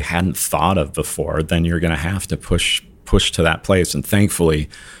that they hadn't thought of before, then you're going to have to push to that place. And thankfully,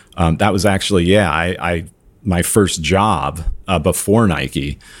 that was actually, I my first job before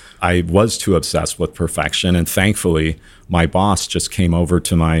Nike. I was too obsessed with perfection. And thankfully, my boss just came over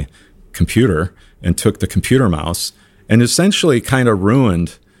to my computer and took the computer mouse and essentially kind of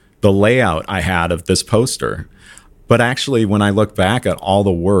ruined the layout I had of this poster. But actually, when I look back at all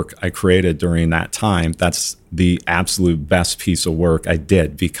the work I created during that time, that's the absolute best piece of work I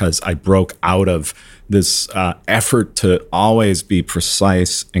did, because I broke out of this effort to always be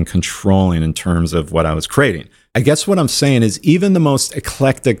precise and controlling in terms of what I was creating. I guess what I'm saying is even the most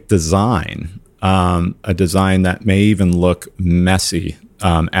eclectic design, a design that may even look messy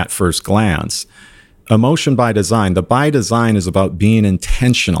at first glance, emotion by design, the by design is about being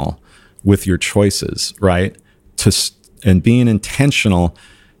intentional with your choices, right? And being intentional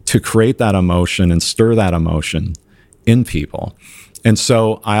to create that emotion and stir that emotion in people. And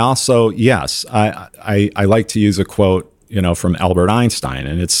so I also, yes, I like to use a quote, from Albert Einstein,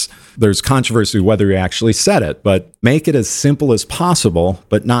 and there's controversy whether he actually said it, but make it as simple as possible,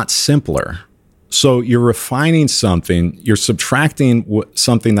 but not simpler. So you're refining something, you're subtracting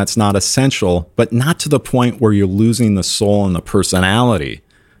something that's not essential, but not to the point where you're losing the soul and the personality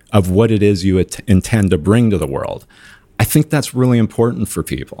of what it is you intend to bring to the world. I think that's really important for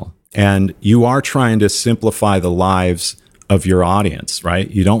people. And you are trying to simplify the lives of your audience,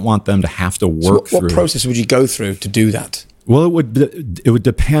 right? You don't want them to have to work through. What process would you go through to do that? Well, it would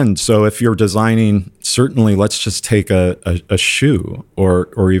depend. So if you're designing, certainly let's just take a shoe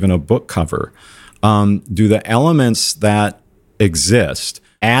or even a book cover. Do the elements that exist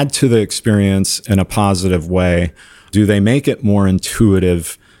add to the experience in a positive way? Do they make it more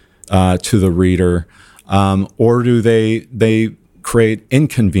intuitive to the reader? Or do they create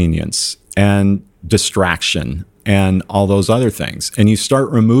inconvenience and distraction and all those other things? And you start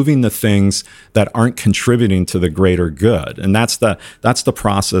removing the things that aren't contributing to the greater good. And that's the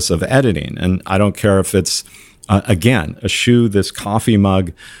process of editing. And I don't care if it's, again, a shoe, this coffee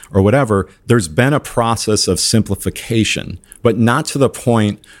mug, or whatever. There's been a process of simplification, but not to the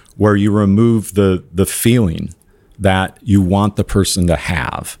point where you remove the feeling that you want the person to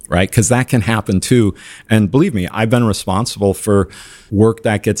have, right? Because that can happen too. And believe me, I've been responsible for work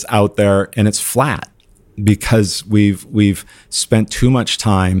that gets out there and it's flat because we've spent too much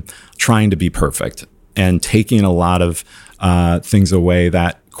time trying to be perfect and taking a lot of things away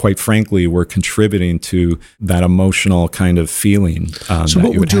that, quite frankly, were contributing to that emotional kind of feeling. So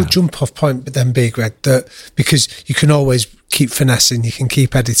what would your jump off point then be, Greg? That because you can always keep finessing, you can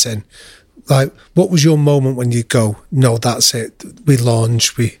keep editing. Like, what was your moment when you go, no, that's it, we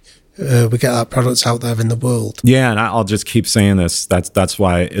launch, we get that product out there in the world? Yeah, and I'll just keep saying this. That's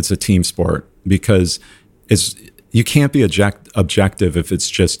why it's a team sport, because you can't be objective if it's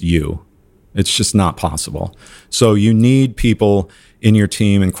just you. It's just not possible. So you need people in your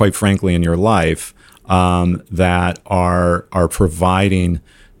team and, quite frankly, in your life that are providing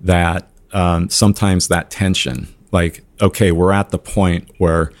that sometimes that tension. Like, okay, we're at the point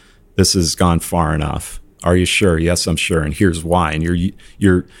where this has gone far enough. Are you sure? Yes, I'm sure. And here's why. And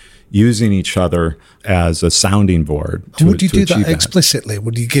you're using each other as a sounding board. Would you do that explicitly?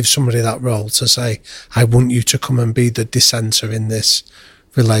 Would you give somebody that role to say, I want you to come and be the dissenter in this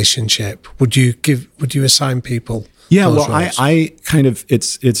relationship? Would you assign people? Yeah, well, I kind of,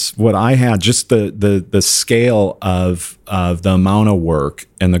 it's what I had, just the scale of the amount of work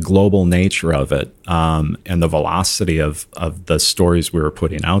and the global nature of it, and the velocity of the stories we were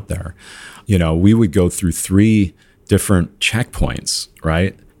putting out there. We would go through 3 different checkpoints,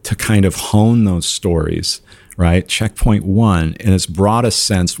 right, to kind of hone those stories, right? Checkpoint 1, in its broadest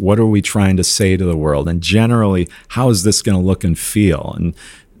sense, what are we trying to say to the world? And generally, how is this going to look and feel? And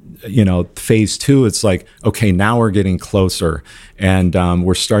phase 2, it's like, okay, now we're getting closer and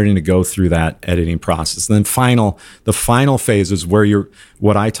we're starting to go through that editing process. And then the final phase is where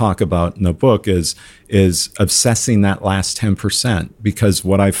what I talk about in the book is obsessing that last 10%. Because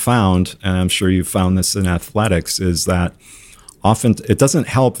what I've found, and I'm sure you've found this in athletics, is that often it doesn't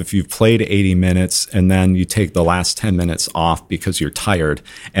help if you've played 80 minutes and then you take the last 10 minutes off because you're tired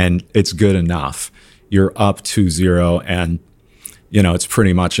and it's good enough. You're up 2-0 and it's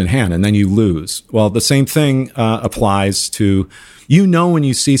pretty much in hand, and then you lose. Well, the same thing applies to, when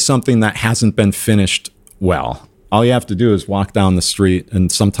you see something that hasn't been finished well, all you have to do is walk down the street and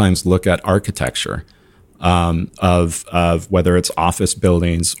sometimes look at architecture. of whether it's office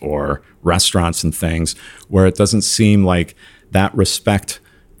buildings or restaurants and things, where it doesn't seem like that respect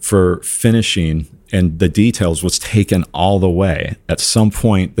for finishing and the details was taken all the way. At some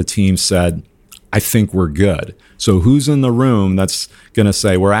point, the team said, I think we're good. So who's in the room that's going to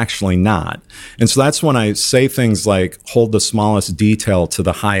say we're actually not? And so that's when I say things like hold the smallest detail to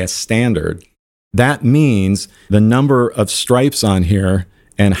the highest standard. That means the number of stripes on here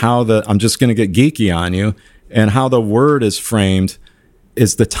and how I'm just going to get geeky on you, and how the word is framed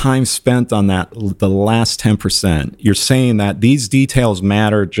is the time spent on that, the last 10%. You're saying that these details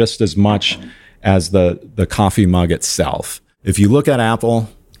matter just as much as the coffee mug itself. If you look at Apple,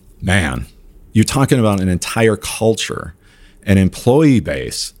 man, you're talking about an entire culture, an employee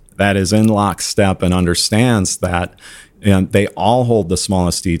base that is in lockstep and understands that, and they all hold the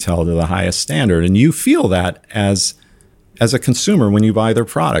smallest detail to the highest standard. And you feel that as a consumer when you buy their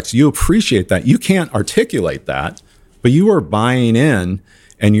products. You appreciate that. You can't articulate that, but you are buying in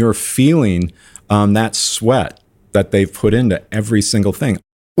and you're feeling that sweat that they've put into every single thing.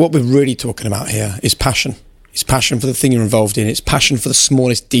 What we're really talking about here is passion. It's passion for the thing you're involved in. It's passion for the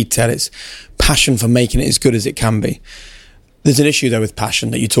smallest detail. It's passion for making it as good as it can be. There's an issue, though, with passion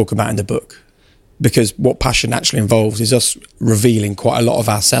that you talk about in the book, because what passion actually involves is us revealing quite a lot of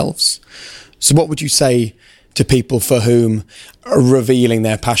ourselves. So what would you say to people for whom revealing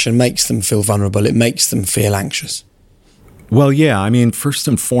their passion makes them feel vulnerable? It makes them feel anxious. Well, yeah. I mean, first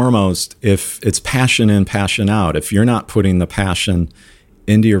and foremost, if it's passion in, passion out, if you're not putting the passion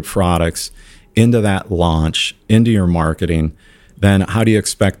into your products, into that launch, into your marketing, then how do you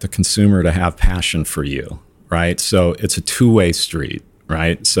expect the consumer to have passion for you, right? So it's a two-way street,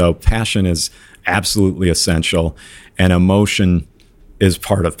 right? So passion is absolutely essential, and emotion is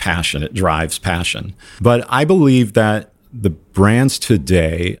part of passion. It drives passion. But I believe that the brands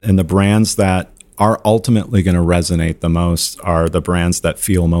today and the brands that are ultimately going to resonate the most are the brands that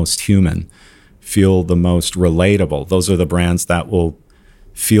feel most human, feel the most relatable. Those are the brands that will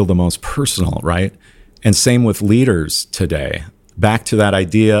feel the most personal, right? And same with leaders today. Back to that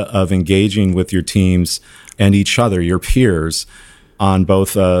idea of engaging with your teams and each other, your peers, on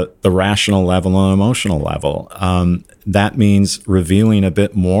both the rational level and emotional level. That means revealing a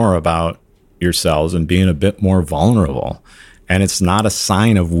bit more about yourselves and being a bit more vulnerable. And it's not a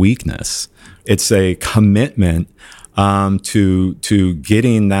sign of weakness. It's a commitment to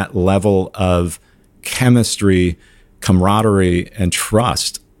getting that level of chemistry, camaraderie, and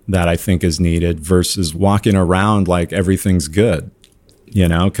trust that I think is needed versus walking around like everything's good,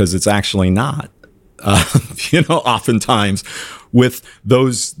 because it's actually not. Oftentimes with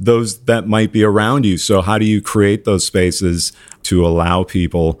those that might be around you. So how do you create those spaces to allow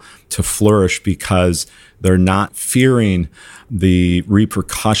people to flourish because they're not fearing the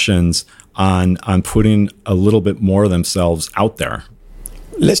repercussions on putting a little bit more of themselves out there?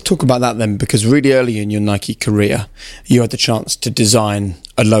 Let's talk about that then, because really early in your Nike career, you had the chance to design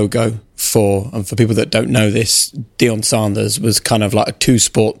a logo and for people that don't know this, Deion Sanders was kind of like a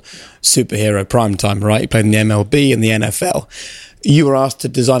two-sport superhero primetime, right? He played in the MLB and the NFL. You were asked to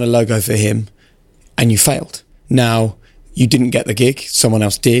design a logo for him and you failed. Now, you didn't get the gig. Someone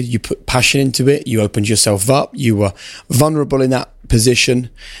else did. You put passion into it. You opened yourself up. You were vulnerable in that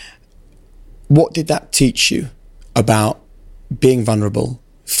position. What did that teach you about being vulnerable,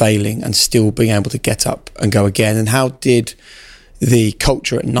 failing, and still being able to get up and go again? And how did the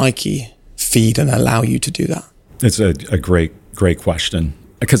culture at Nike feed and allow you to do that? It's a great question,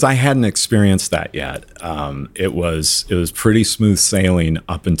 because I hadn't experienced that yet. It was pretty smooth sailing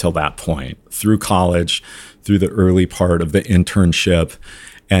up until that point, through college, through the early part of the internship,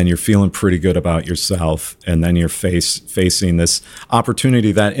 and you're feeling pretty good about yourself. And then you're facing this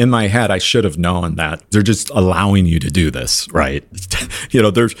opportunity that in my head, I should have known that they're just allowing you to do this, right?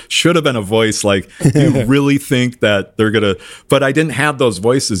 There should have been a voice like, you really think that they're going to, but I didn't have those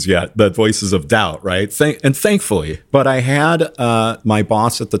voices yet, the voices of doubt, right? And thankfully, but I had my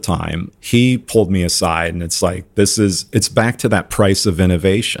boss at the time, he pulled me aside and it's like, it's back to that price of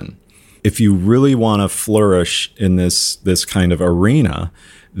innovation. If you really want to flourish in this kind of arena,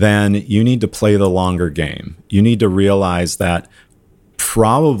 then you need to play the longer game. You need to realize that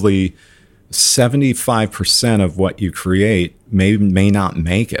probably 75% of what you create may not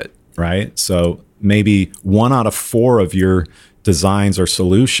make it, right? So maybe 1 out of 4 of your designs or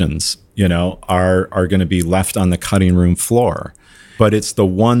solutions, are going to be left on the cutting room floor. But it's the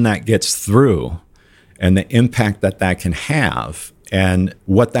one that gets through and the impact that can have and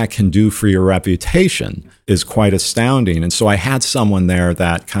what that can do for your reputation is quite astounding. And so I had someone there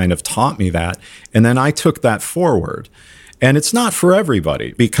that kind of taught me that. And then I took that forward. And it's not for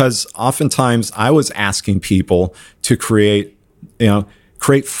everybody, because oftentimes I was asking people to create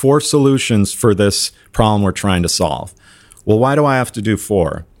 4 solutions for this problem we're trying to solve. Well, why do I have to do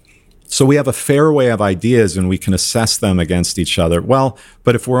 4? So we have a fair way of ideas and we can assess them against each other. Well,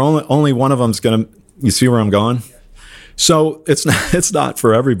 but if we're only one of them's going to, you see where I'm going? So it's not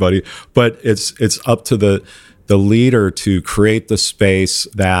for everybody, but it's up to the leader to create the space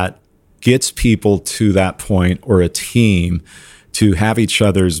that gets people to that point, or a team to have each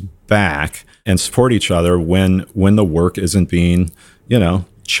other's back and support each other when the work isn't being,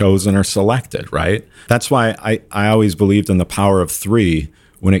 chosen or selected, right? That's why I always believed in the power of 3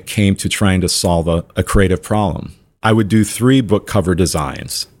 when it came to trying to solve a creative problem. I would do 3 book cover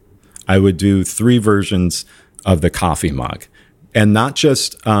designs. I would do 3 versions of the coffee mug, and not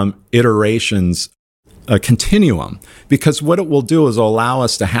just iterations, a continuum, because what it will do is allow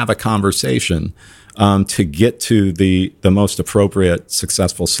us to have a conversation to get to the most appropriate,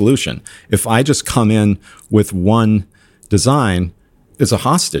 successful solution. If I just come in with one design, it's a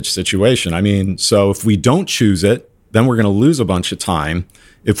hostage situation. I mean, so if we don't choose it, then we're going to lose a bunch of time.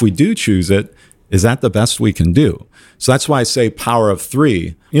 If we do choose it, is that the best we can do? So that's why I say power of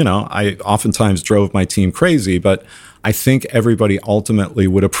 3. I oftentimes drove my team crazy, but I think everybody ultimately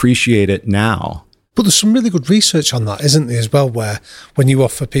would appreciate it now. But there's some really good research on that, isn't there, as well, where when you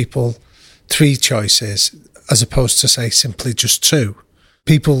offer people 3 choices as opposed to, say, simply just 2,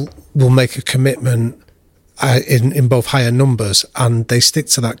 people will make a commitment in both higher numbers, and they stick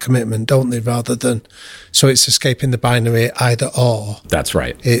to that commitment, don't they, rather than, so it's escaping the binary either or. That's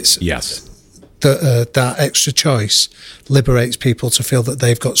right. Yes. That extra choice liberates people to feel that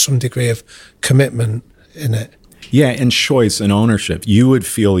they've got some degree of commitment in it. Yeah, and choice and ownership. You would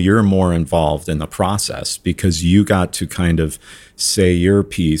feel you're more involved in the process because you got to kind of say your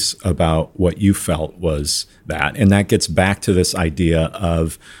piece about what you felt was that. And that gets back to this idea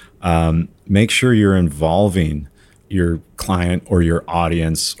of make sure you're involving your client or your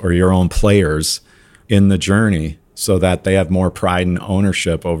audience or your own players in the journey so that they have more pride and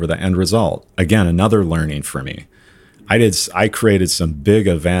ownership over the end result. Again, another learning for me. I created some big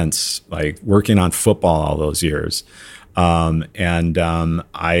events, like working on football all those years. And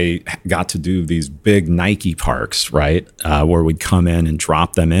I got to do these big Nike parks, right? Where we'd come in and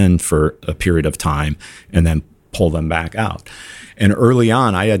drop them in for a period of time and then pull them back out. And early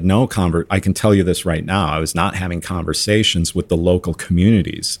on, I had I can tell you this right now, I was not having conversations with the local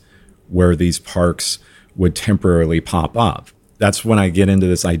communities where these parks would temporarily pop up. That's when I get into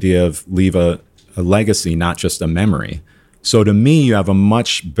this idea of leave a legacy, not just a memory. So to me, you have a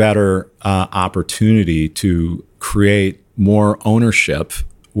much better opportunity to create more ownership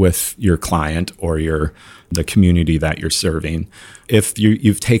with your client or the community that you're serving if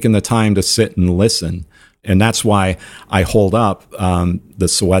you've taken the time to sit and listen. And that's why I hold up the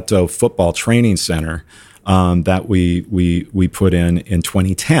Soweto Football Training Center that we put in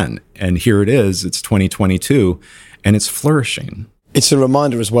 2010. And here it is, it's 2022, and it's flourishing. It's a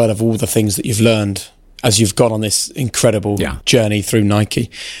reminder as well of all the things that you've learned as you've gone on this incredible journey through Nike.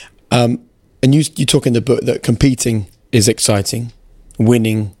 And you talk in the book that competing is exciting,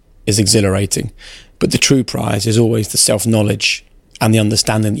 winning is exhilarating, but the true prize is always the self-knowledge and the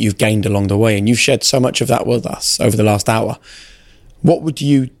understanding that you've gained along the way. And you've shared so much of that with us over the last hour. What would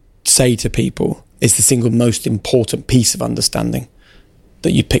you say to people is the single most important piece of understanding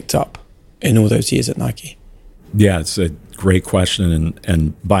that you picked up in all those years at Nike? Yeah, it's a great question.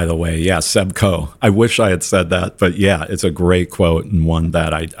 And by the way, Seb Coe. I wish I had said that, but yeah, it's a great quote and one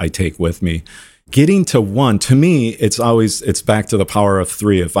that I take with me. Getting to 1, to me, it's back to the power of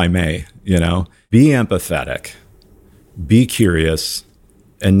 3, if I may, be empathetic, be curious,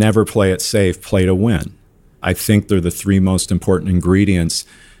 and never play it safe, play to win. I think they're the 3 most important ingredients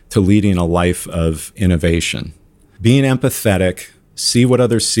to leading a life of innovation. Being empathetic, see what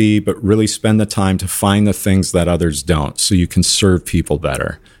others see, but really spend the time to find the things that others don't so you can serve people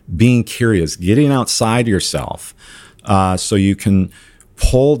better. Being curious, getting outside yourself so you can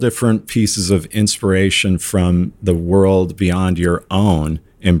pull different pieces of inspiration from the world beyond your own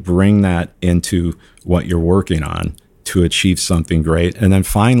and bring that into what you're working on to achieve something great. And then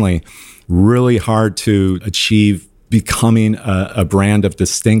finally, really hard to achieve becoming a brand of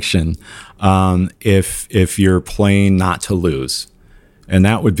distinction if you're playing not to lose. And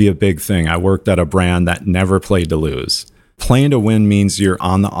that would be a big thing. I worked at a brand that never played to lose. Playing to win means you're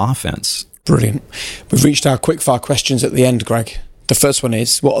on the offense. Brilliant. We've reached our quickfire questions at the end, Greg. The first one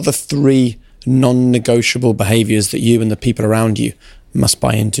is, what are the 3 non-negotiable behaviors that you and the people around you must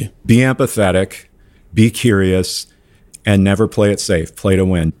buy into? Be empathetic, be curious, and never play it safe. Play to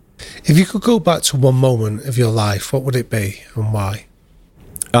win. If you could go back to one moment of your life, what would it be and why?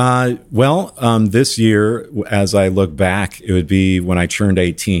 This year, as I look back, it would be when I turned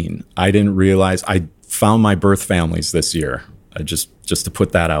 18. I didn't realize I found my birth families this year, just to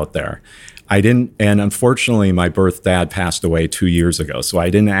put that out there. I didn't, and unfortunately, my birth dad passed away 2 years ago, so I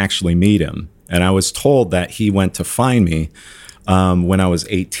didn't actually meet him. And I was told that he went to find me when I was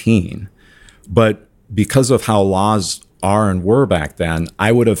 18. But because of how laws are and were back then,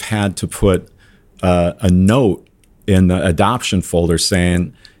 I would have had to put a note in the adoption folder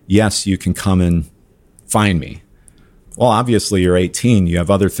saying, yes, you can come and find me. Well, obviously you're 18, you have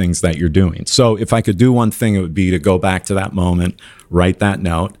other things that you're doing. So if I could do one thing, it would be to go back to that moment, write that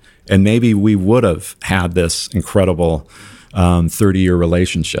note, and maybe we would have had this incredible 30-year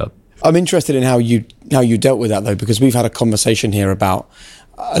relationship. I'm interested in how you dealt with that, though, because we've had a conversation here about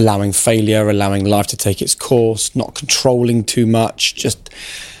allowing failure, allowing life to take its course, not controlling too much,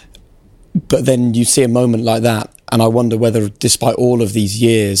 but then you see a moment like that, and I wonder whether, despite all of these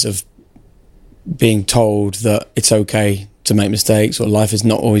years of being told that it's okay to make mistakes or life is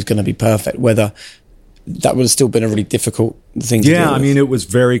not always going to be perfect, whether that would have still been a really difficult thing to do. Yeah, I mean, it was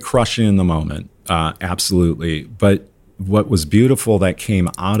very crushing in the moment, absolutely. But what was beautiful that came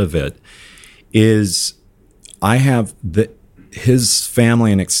out of it is his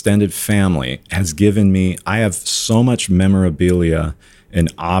family and extended family has given me, I have so much memorabilia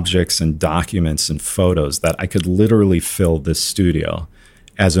and objects and documents and photos that I could literally fill this studio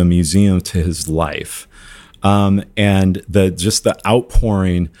as a museum to his life. And the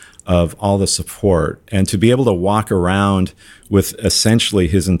outpouring of all the support, and to be able to walk around with essentially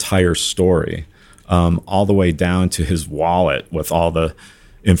his entire story, all the way down to his wallet with all the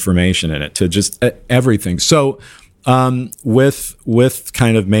information in it, to just everything. So with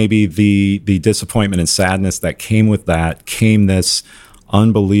kind of maybe the disappointment and sadness that came with that, came this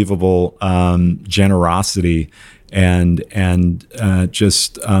unbelievable generosity and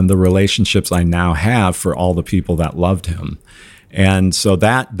just the relationships I now have for all the people that loved him. And so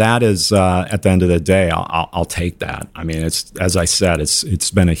that is at the end of the day, I'll take that. I mean, it's, as I said,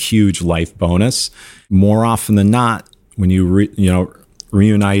 it's been a huge life bonus. More often than not, when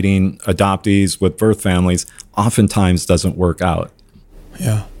reuniting adoptees with birth families, oftentimes doesn't work out.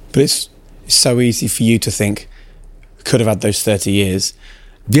 Yeah, but it's so easy for you to think, could have had those 30 years.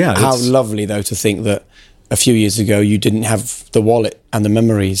 Yeah. How lovely, though, to think that a few years ago you didn't have the wallet and the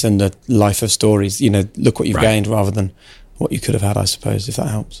memories and the life of stories. Look what you've gained rather than what you could have had, I suppose, if that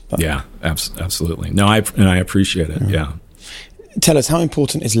helps. But, yeah, absolutely. No, I appreciate it. Yeah. Tell us, how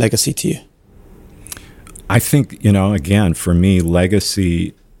important is legacy to you? I think, again, for me,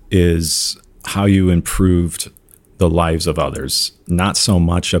 legacy is how you improved the lives of others. Not so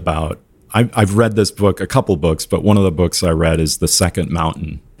much about, I've read this book, a couple books, but one of the books I read is The Second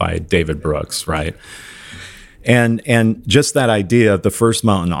Mountain by David Brooks, right? And just that idea of the first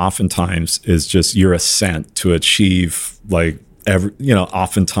mountain oftentimes is just your ascent to achieve, like,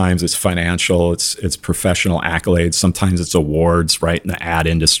 oftentimes it's financial, it's professional accolades, sometimes it's awards, right, in the ad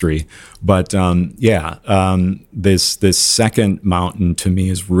industry. But this second mountain to me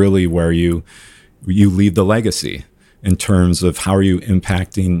is really where you leave the legacy in terms of how are you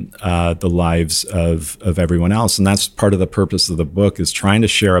impacting the lives of everyone else. And that's part of the purpose of the book, is trying to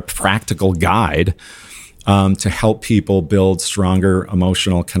share a practical guide to help people build stronger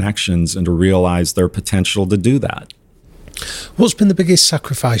emotional connections and to realize their potential to do that. What's been the biggest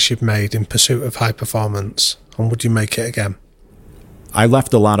sacrifice you've made in pursuit of high performance, and would you make it again? I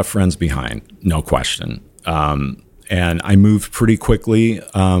left a lot of friends behind, no question. And I moved pretty quickly,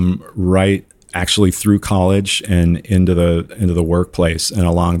 right actually through college and into the workplace. And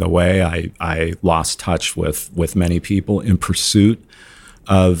along the way, I lost touch with many people in pursuit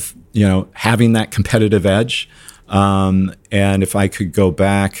of, having that competitive edge. And if I could go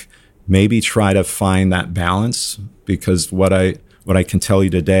back, maybe try to find that balance, because what I can tell you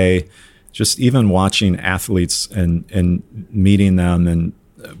today, just even watching athletes and meeting them and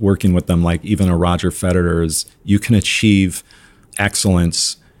working with them, like even a Roger Federer, is you can achieve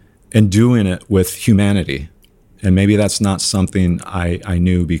excellence and doing it with humanity. And maybe that's not something I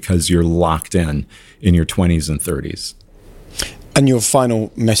knew, because you're locked in your 20s and 30s. And your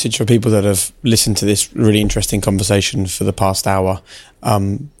final message for people that have listened to this really interesting conversation for the past hour,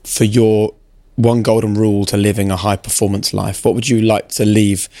 for your one golden rule to living a high performance life, what would you like to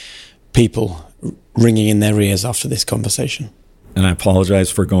leave people ringing in their ears after this conversation? And I apologize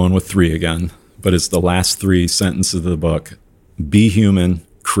for going with 3 again, but it's the last 3 sentences of the book. Be human,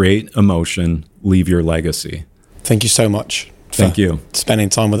 create emotion, leave your legacy. Thank you so much. Thank you. Spending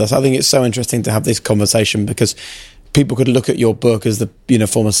time with us. I think it's so interesting to have this conversation, because people could look at your book as the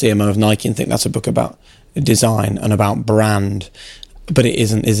former CMO of Nike and think that's a book about design and about brand, but it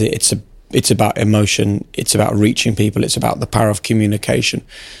isn't, is it? It's about emotion. It's about reaching people. It's about the power of communication.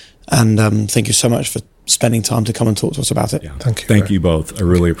 And thank you so much for spending time to come and talk to us about it. Yeah. Thank you both. I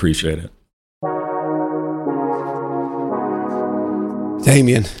really appreciate it.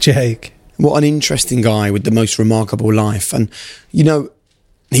 Damien. Jake. What an interesting guy with the most remarkable life. And,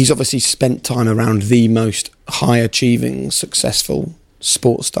 he's obviously spent time around the most high-achieving, successful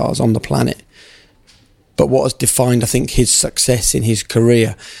sports stars on the planet. But what has defined, I think, his success in his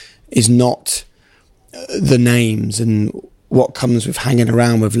career is not the names and what comes with hanging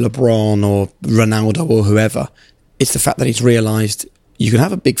around with LeBron or Ronaldo or whoever. It's the fact that he's realised you can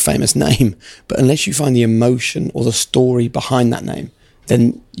have a big famous name, but unless you find the emotion or the story behind that name,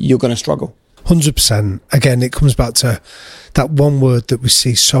 then you're going to struggle. 100%. Again, it comes back to that one word that we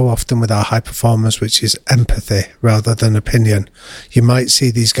see so often with our high performers, which is empathy rather than opinion. You might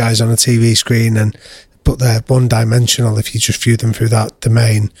see these guys on a TV screen but they're one-dimensional if you just view them through that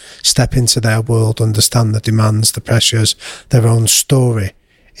domain. Step into their world, understand the demands, the pressures, their own story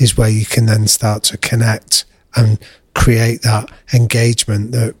is where you can then start to connect and create that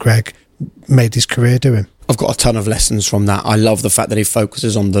engagement that Greg made his career doing. I've got a ton of lessons from that. I love the fact that he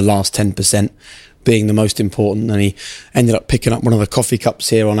focuses on the last 10% being the most important, and he ended up picking up one of the coffee cups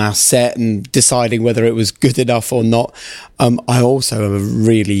here on our set and deciding whether it was good enough or not. I also am a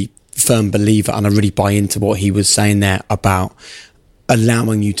really firm believer, and I really buy into what he was saying there about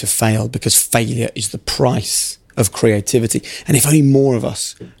allowing you to fail, because failure is the price of creativity. And if only more of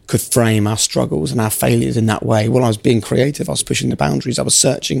us could frame our struggles and our failures in that way. While I was being creative, I was pushing the boundaries, I was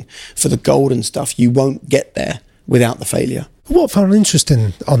searching for the golden stuff. You won't get there without the failure. What I found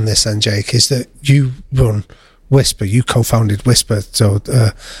interesting on this then, Jake, is that you run Whisper, you co-founded Whisper, so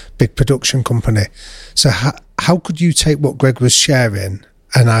a big production company. So how could you take what Greg was sharing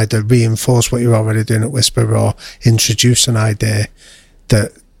and either reinforce what you're already doing at Whisper or introduce an idea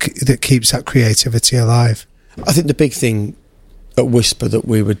that keeps that creativity alive? I think the big thing at Whisper that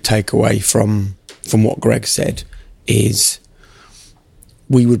we would take away from what Greg said is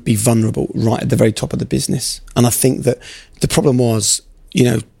we would be vulnerable right at the very top of the business. And I think that the problem was,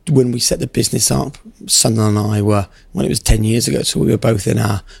 when we set the business up, Sandal and I were, when it was 10 years ago, so we were both in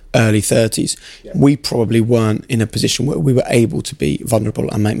our early 30s, we probably weren't in a position where we were able to be vulnerable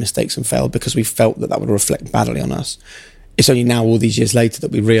and make mistakes and fail, because we felt that would reflect badly on us. It's only now, all these years later,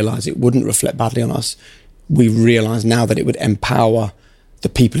 that we realise it wouldn't reflect badly on us. We realise now that it would empower the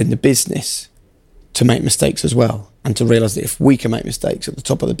people in the business to make mistakes as well, and to realise that if we can make mistakes at the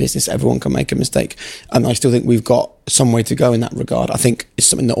top of the business, everyone can make a mistake. And I still think we've got some way to go in that regard. I think it's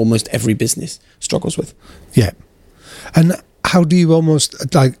something that almost every business struggles with. Yeah. And how do you almost,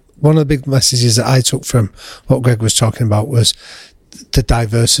 one of the big messages that I took from what Greg was talking about was the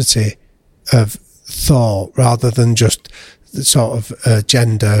diversity of thought rather than just the sort of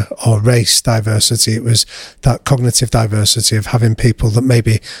gender or race diversity. It was that cognitive diversity of having people that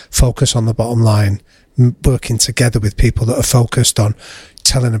maybe focus on the bottom line, working together with people that are focused on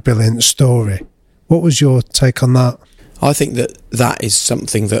telling a brilliant story. What was your take on that? I think that is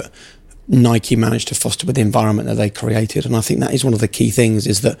something that Nike managed to foster with the environment that they created. And I think that is one of the key things,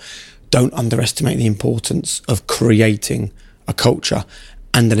 is that don't underestimate the importance of creating a culture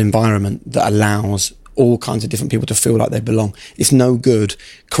and an environment that allows all kinds of different people to feel like they belong. It's no good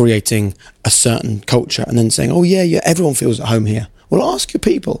creating a certain culture and then saying, oh yeah, everyone feels at home here. Well, ask your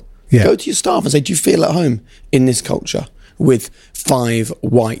people. Yeah. Go to your staff and say, do you feel at home in this culture with 5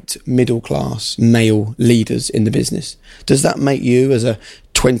 white middle-class male leaders in the business? Does that make you, as a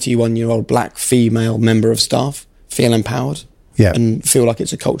 21-year-old black female member of staff, feel empowered and feel like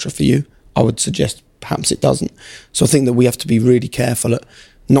it's a culture for you? I would suggest perhaps it doesn't. So I think that we have to be really careful at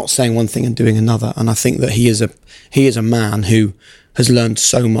not saying one thing and doing another. And I think that he is a man who has learned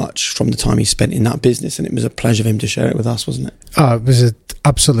so much from the time he spent in that business, and it was a pleasure for him to share it with us, wasn't it? Oh, it was an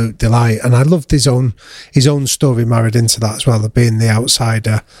absolute delight, and I loved his own story married into that as well, of being the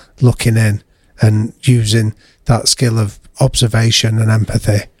outsider looking in and using that skill of observation and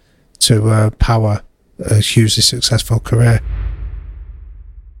empathy to power a hugely successful career.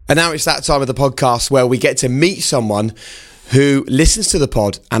 And now it's that time of the podcast where we get to meet someone who listens to the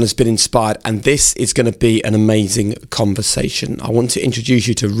pod and has been inspired, and this is going to be an amazing conversation. I want to introduce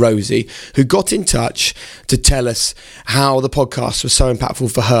you to Rosie, who got in touch to tell us how the podcast was so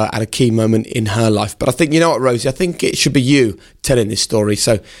impactful for her at a key moment in her life. But I think, you know what, Rosie, I think it should be you telling this story,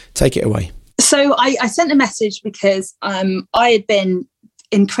 so take it away. So I sent a message because I had been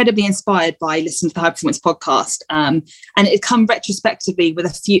incredibly inspired by listening to the High Performance podcast. And it had come retrospectively with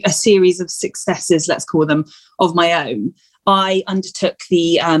a series of successes, let's call them, of my own. I undertook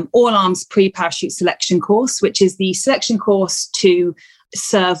the All Arms Pre-Parachute Selection course, which is the selection course to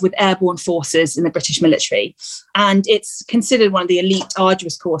serve with airborne forces in the British military. And it's considered one of the elite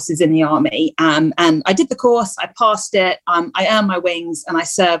arduous courses in the army. And I did the course, I passed it, I earned my wings, and I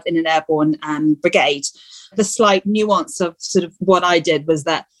served in an airborne brigade. The slight nuance of sort of what I did was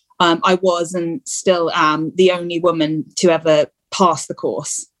that I was and still am the only woman to ever pass the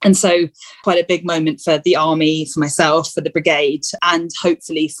course. And so quite a big moment for the army, for myself, for the brigade, and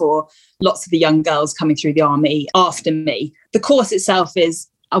hopefully for lots of the young girls coming through the army after me. The course itself is,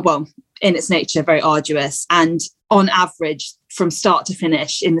 in its nature, very arduous. And on average, from start to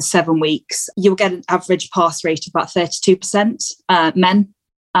finish in the 7 weeks, you'll get an average pass rate of about 32% men.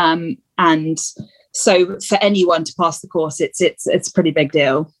 And so for anyone to pass the course, it's a pretty big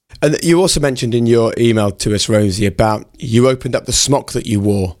deal. And you also mentioned in your email to us, Rosie, about you opened up the smock that you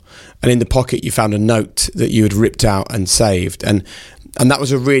wore, and in the pocket you found a note that you had ripped out and saved. And that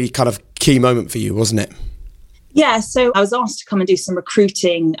was a really kind of key moment for you, wasn't it? Yeah, so I was asked to come and do some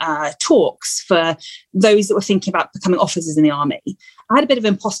recruiting talks for those that were thinking about becoming officers in the army. I had a bit of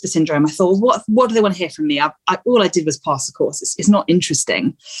imposter syndrome. I thought, what do they want to hear from me? All I did was pass the course. It's not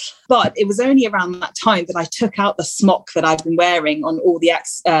interesting. But it was only around that time that I took out the smock that I'd been wearing on all the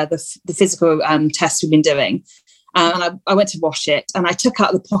physical tests we've been doing. And I went to wash it, and I took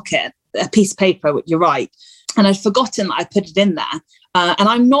out of the pocket a piece of paper, you're right, and I'd forgotten that I put it in there. And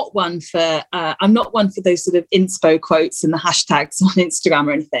I'm not one for those sort of inspo quotes and the hashtags on Instagram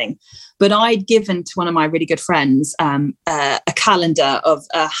or anything. But I'd given to one of my really good friends a calendar of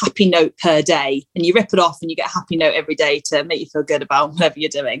a happy note per day, and you rip it off and you get a happy note every day to make you feel good about whatever you're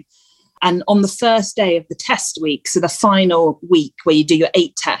doing. And on the first day of the test week, so the final week where you do your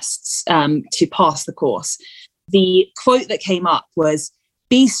 8 tests to pass the course, the quote that came up was,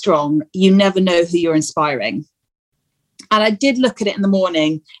 "Be strong, you never know who you're inspiring." And I did look at it in the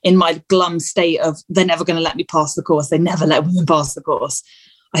morning in my glum state of, they're never going to let me pass the course. They never let women pass the course.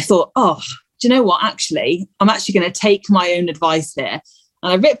 I thought, do you know what? Actually, I'm actually going to take my own advice here.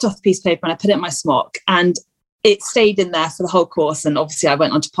 And I ripped off the piece of paper and I put it in my smock, and it stayed in there for the whole course. And obviously I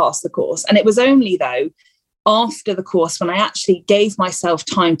went on to pass the course. And it was only though, after the course, when I actually gave myself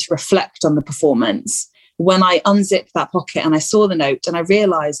time to reflect on the performance, when I unzipped that pocket and I saw the note and I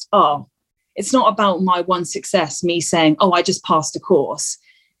realized, it's not about my one success, me saying, I just passed a course.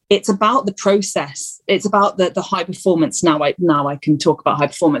 It's about the process. It's about the high performance. Now I can talk about high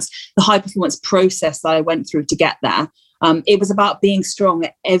performance. The high performance process that I went through to get there. It was about being strong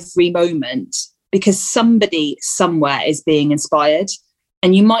at every moment, because somebody somewhere is being inspired,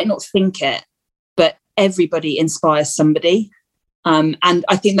 and you might not think it, but everybody inspires somebody. And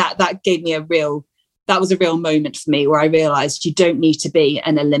I think that gave me that was a real moment for me, where I realized you don't need to be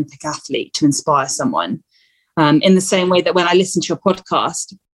an Olympic athlete to inspire someone. In the same way that when I listen to your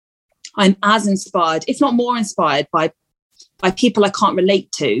podcast, I'm as inspired, if not more inspired, by people I can't relate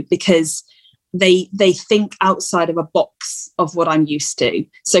to, because they think outside of a box of what I'm used to.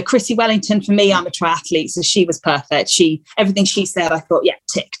 So Chrissy Wellington, for me, I'm a triathlete, so she was perfect. Everything she said, I thought, yeah,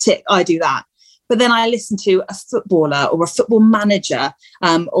 tick, tick, I do that. But then I listen to a footballer or a football manager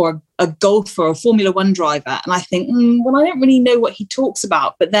or a golfer or a Formula One driver, and I think, I don't really know what he talks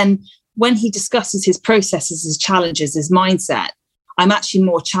about. But then when he discusses his processes, his challenges, his mindset, I'm actually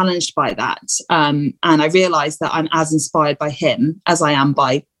more challenged by that. And I realise that I'm as inspired by him as I am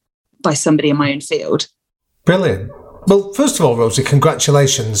by somebody in my own field. Brilliant. Well, first of all, Rosie,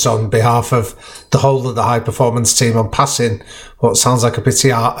 congratulations on behalf of the whole of the high performance team on passing what sounds like a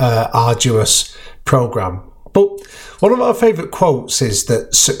pretty arduous programme. But one of our favourite quotes is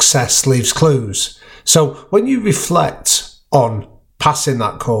that success leaves clues. So when you reflect on passing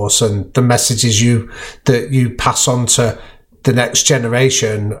that course and the messages that you pass on to the next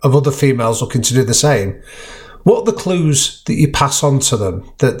generation of other females looking to do the same, what are the clues that you pass on to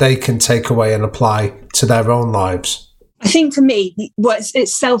them that they can take away and apply to their own lives? I think for me,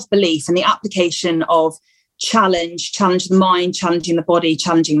 it's self-belief and the application of challenge the mind, challenging the body,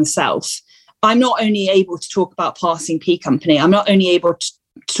 challenging the self. I'm not only able to talk about passing P Company, I'm not only able to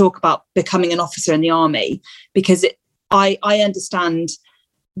talk about becoming an officer in the army, because I understand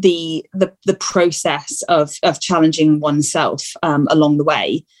the process of challenging oneself along the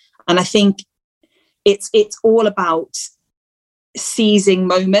way. And I think it's all about seizing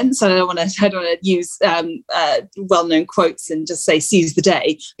moments. I don't want to use well-known quotes and just say seize the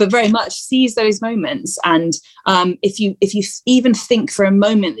day, but very much seize those moments. And if you even think for a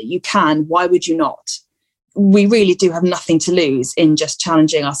moment that you can, why would you not? we really do have nothing to lose in just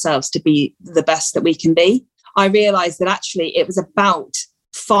challenging ourselves to be the best that we can be. I realized that actually it was about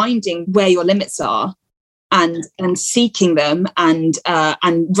finding where your limits are and seeking them and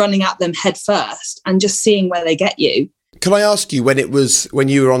running at them head first and just seeing where they get you. Can I ask you, when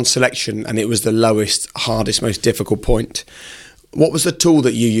you were on selection and it was the lowest, hardest, most difficult point, what was the tool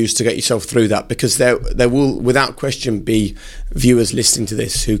that you used to get yourself through that? Because there will, without question, be viewers listening to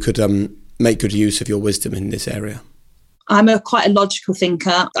this who could make good use of your wisdom in this area. I'm quite a logical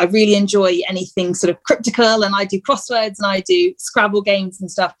thinker. I really enjoy anything sort of cryptical, and I do crosswords and I do Scrabble games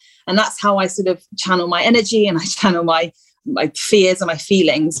and stuff. And that's how I sort of channel my energy and I channel my fears and my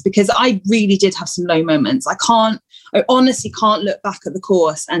feelings, because I really did have some low moments. I honestly can't look back at the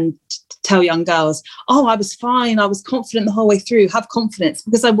course and tell young girls, oh, I was fine, I was confident the whole way through, have confidence,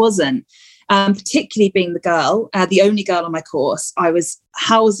 because I wasn't. Particularly being the girl, the only girl on my course, I was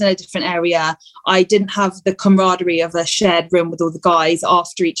housed in a different area. I didn't have the camaraderie of a shared room with all the guys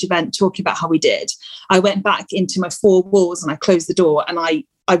after each event talking about how we did. I went back into my four walls and I closed the door, and I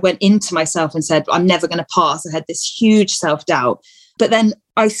went into myself and said, I'm never going to pass. I had this huge self-doubt. But then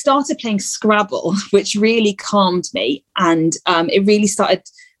I started playing Scrabble, which really calmed me. And it really started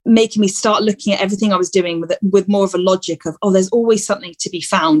making me start looking at everything I was doing with more of a logic of, oh, there's always something to be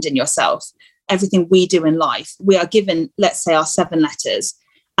found in yourself. Everything we do in life, we are given, let's say, our 7 letters,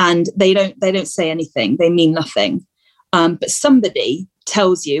 and they don't say anything. They mean nothing. But somebody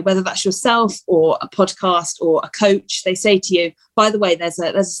tells you, whether that's yourself or a podcast or a coach, they say to you, by the way, there's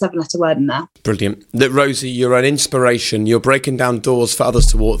a 7-letter word in there. Brilliant. That, Rosie, you're an inspiration. You're breaking down doors for others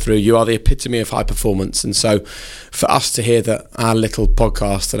to walk through. You are the epitome of high performance. And so for us to hear that our little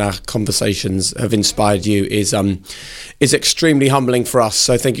podcast and our conversations have inspired you is extremely humbling for us.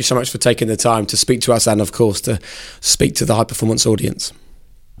 So thank you so much for taking the time to speak to us and, of course, to speak to the high performance audience.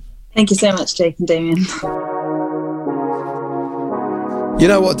 Thank you so much, Jake and Damien. You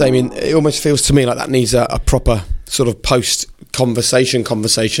know what, Damien? It almost feels to me like that needs a proper sort of post-conversation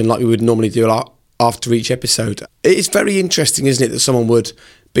like we would normally do after each episode. It is very interesting, isn't it, that someone would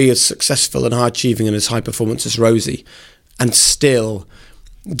be as successful and high-achieving and as high-performance as Rosie and still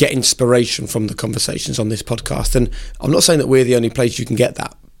get inspiration from the conversations on this podcast. And I'm not saying that we're the only place you can get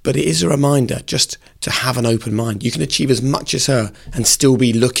that, but it is a reminder just to have an open mind. You can achieve as much as her and still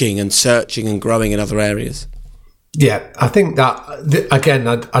be looking and searching and growing in other areas. Yeah, I think that, again,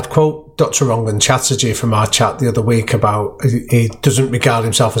 I'd quote Dr. Rangan Chatterjee from our chat the other week about he doesn't regard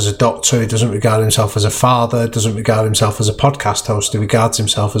himself as a doctor, he doesn't regard himself as a father, doesn't regard himself as a podcast host, he regards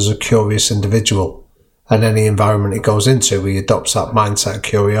himself as a curious individual. And any environment he goes into, he adopts that mindset of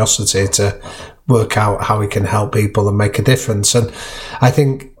curiosity to work out how he can help people and make a difference. And I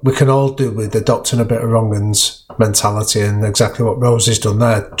think we can all do with adopting a bit of Rangan's mentality and exactly what Rosie's done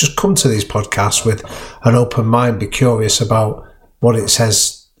there. Just come to these podcasts with an open mind, be curious about what it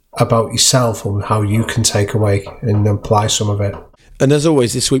says about yourself and how you can take away and apply some of it. And as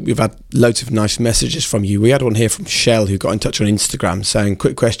always, this week we've had loads of nice messages from you. We had one here from Shell, who got in touch on Instagram saying,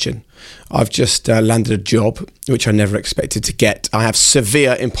 quick question. I've just landed a job, which I never expected to get. I have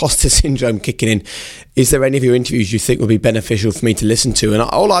severe imposter syndrome kicking in. Is there any of your interviews you think would be beneficial for me to listen to? And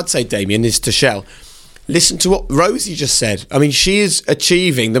all I'd say, Damien, is to Shell, listen to what Rosie just said. I mean, she is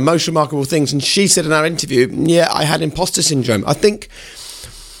achieving the most remarkable things. And she said in our interview, yeah, I had imposter syndrome. I think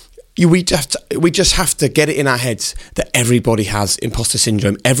we just have to get it in our heads that everybody has imposter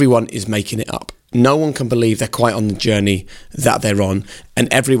syndrome. Everyone is making it up. No one can believe they're quite on the journey that they're on, and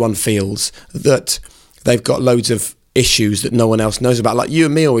everyone feels that they've got loads of issues that no one else knows about. Like you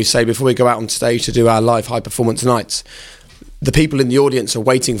and me always say before we go out on stage to do our live high performance nights, the people in the audience are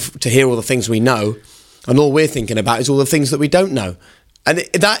waiting to hear all the things we know, and all we're thinking about is all the things that we don't know. And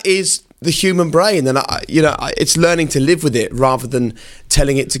that is the human brain, and it's learning to live with it rather than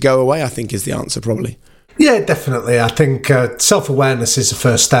telling it to go away, I think, is the answer probably. Yeah, definitely. I think self-awareness is the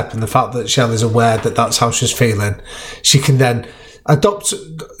first step, and the fact that Shell is aware that that's how she's feeling, she can then adopt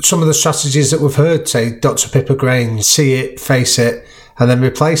some of the strategies that we've heard, say Dr. Pippa Grange, see it, face it, and then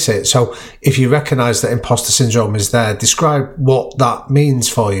replace it. So if you recognise that imposter syndrome is there, describe what that means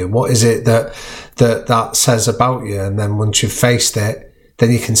for you. What is it that says about you? And then once you've faced it,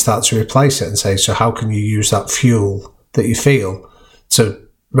 then you can start to replace it and say, so how can you use that fuel that you feel to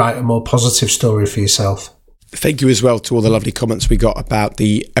write a more positive story for yourself? Thank you as well to all the lovely comments we got about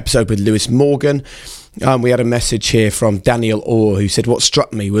the episode with Lewis Morgan. We had a message here from Daniel Orr, who said, what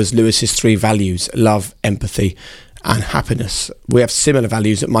struck me was Lewis's 3 values: love, empathy and happiness. We have similar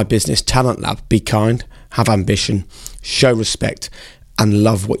values at my business Talent Lab: be kind, have ambition, show respect and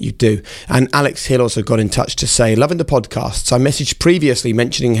love what you do. And Alex Hill also got in touch to say, loving the podcasts. I messaged previously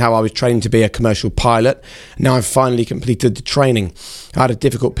mentioning how I was training to be a commercial pilot. Now I've finally completed the training. I had a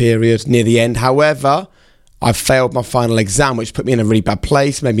difficult period near the end. However, I failed my final exam, which put me in a really bad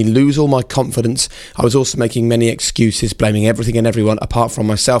place, made me lose all my confidence. I was also making many excuses, blaming everything and everyone apart from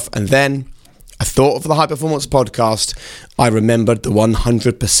myself. And then I thought of the High Performance Podcast. I remembered the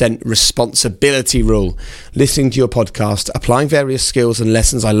 100% responsibility rule. Listening to your podcast, applying various skills and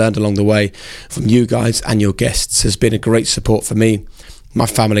lessons I learned along the way from you guys and your guests has been a great support for me, my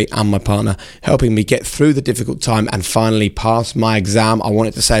family and my partner, helping me get through the difficult time and finally pass my exam. I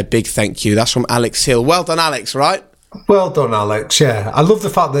wanted to say a big thank you. That's from Alex Hill. Well done, Alex, right? Well done, Alex. Yeah, I love the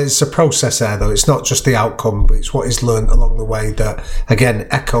fact that it's a process there, though. It's not just the outcome, but it's what he's learned along the way that, again,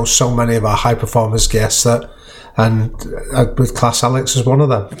 echoes so many of our high performance guests and with class, Alex is one of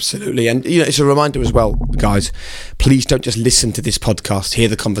them. Absolutely. And, it's a reminder as well, guys, please don't just listen to this podcast, hear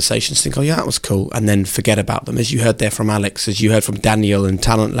the conversations, think, oh, yeah, that was cool, and then forget about them. As you heard there from Alex, as you heard from Daniel and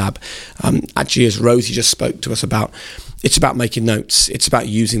Talent Lab, actually, as Rosie just spoke to us about, it's about making notes. It's about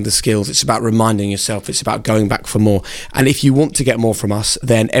using the skills. It's about reminding yourself. It's about going back for more. And if you want to get more from us,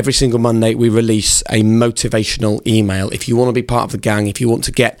 then every single Monday we release a motivational email. If you want to be part of the gang, if you want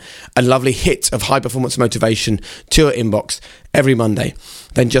to get a lovely hit of high performance motivation to your inbox every Monday,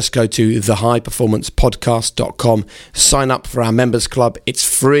 then just go to thehighperformancepodcast.com, sign up for our members club. It's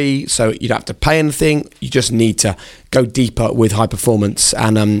free, so you don't have to pay anything. You just need to go deeper with high performance.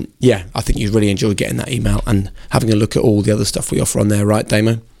 And I think you'd really enjoy getting that email and having a look at all the other stuff we offer on there, right,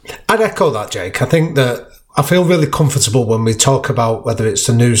 Damo? I'd echo that, Jake. I think that I feel really comfortable when we talk about whether it's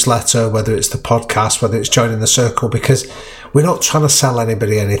the newsletter, whether it's the podcast, whether it's joining the circle, because we're not trying to sell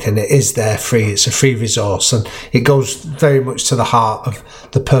anybody anything. It is there free. It's a free resource, and it goes very much to the heart of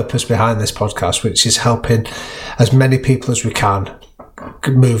the purpose behind this podcast, which is helping as many people as we can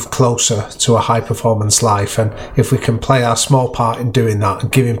move closer to a high performance life. And if we can play our small part in doing that and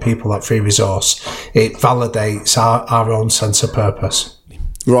giving people that free resource, it validates our own sense of purpose.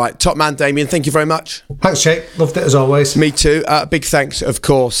 Right, top man Damien, thank you very much. Thanks, Jake. Loved it as always. Me too. Big thanks, of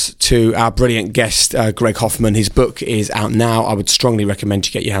course, to our brilliant guest, Greg Hoffman. His book is out now. I would strongly recommend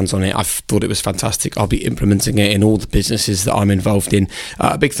you get your hands on it. I thought it was fantastic. I'll be implementing it in all the businesses that I'm involved in.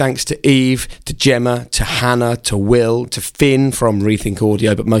 Big thanks to Eve, to Gemma, to Hannah, to Will, to Finn from Rethink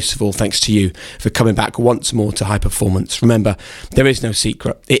Audio, but most of all, thanks to you for coming back once more to High Performance. Remember, there is no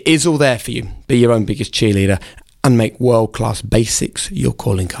secret. It is all there for you. Be your own biggest cheerleader and make world-class basics your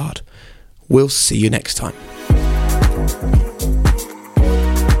calling card. We'll see you next time.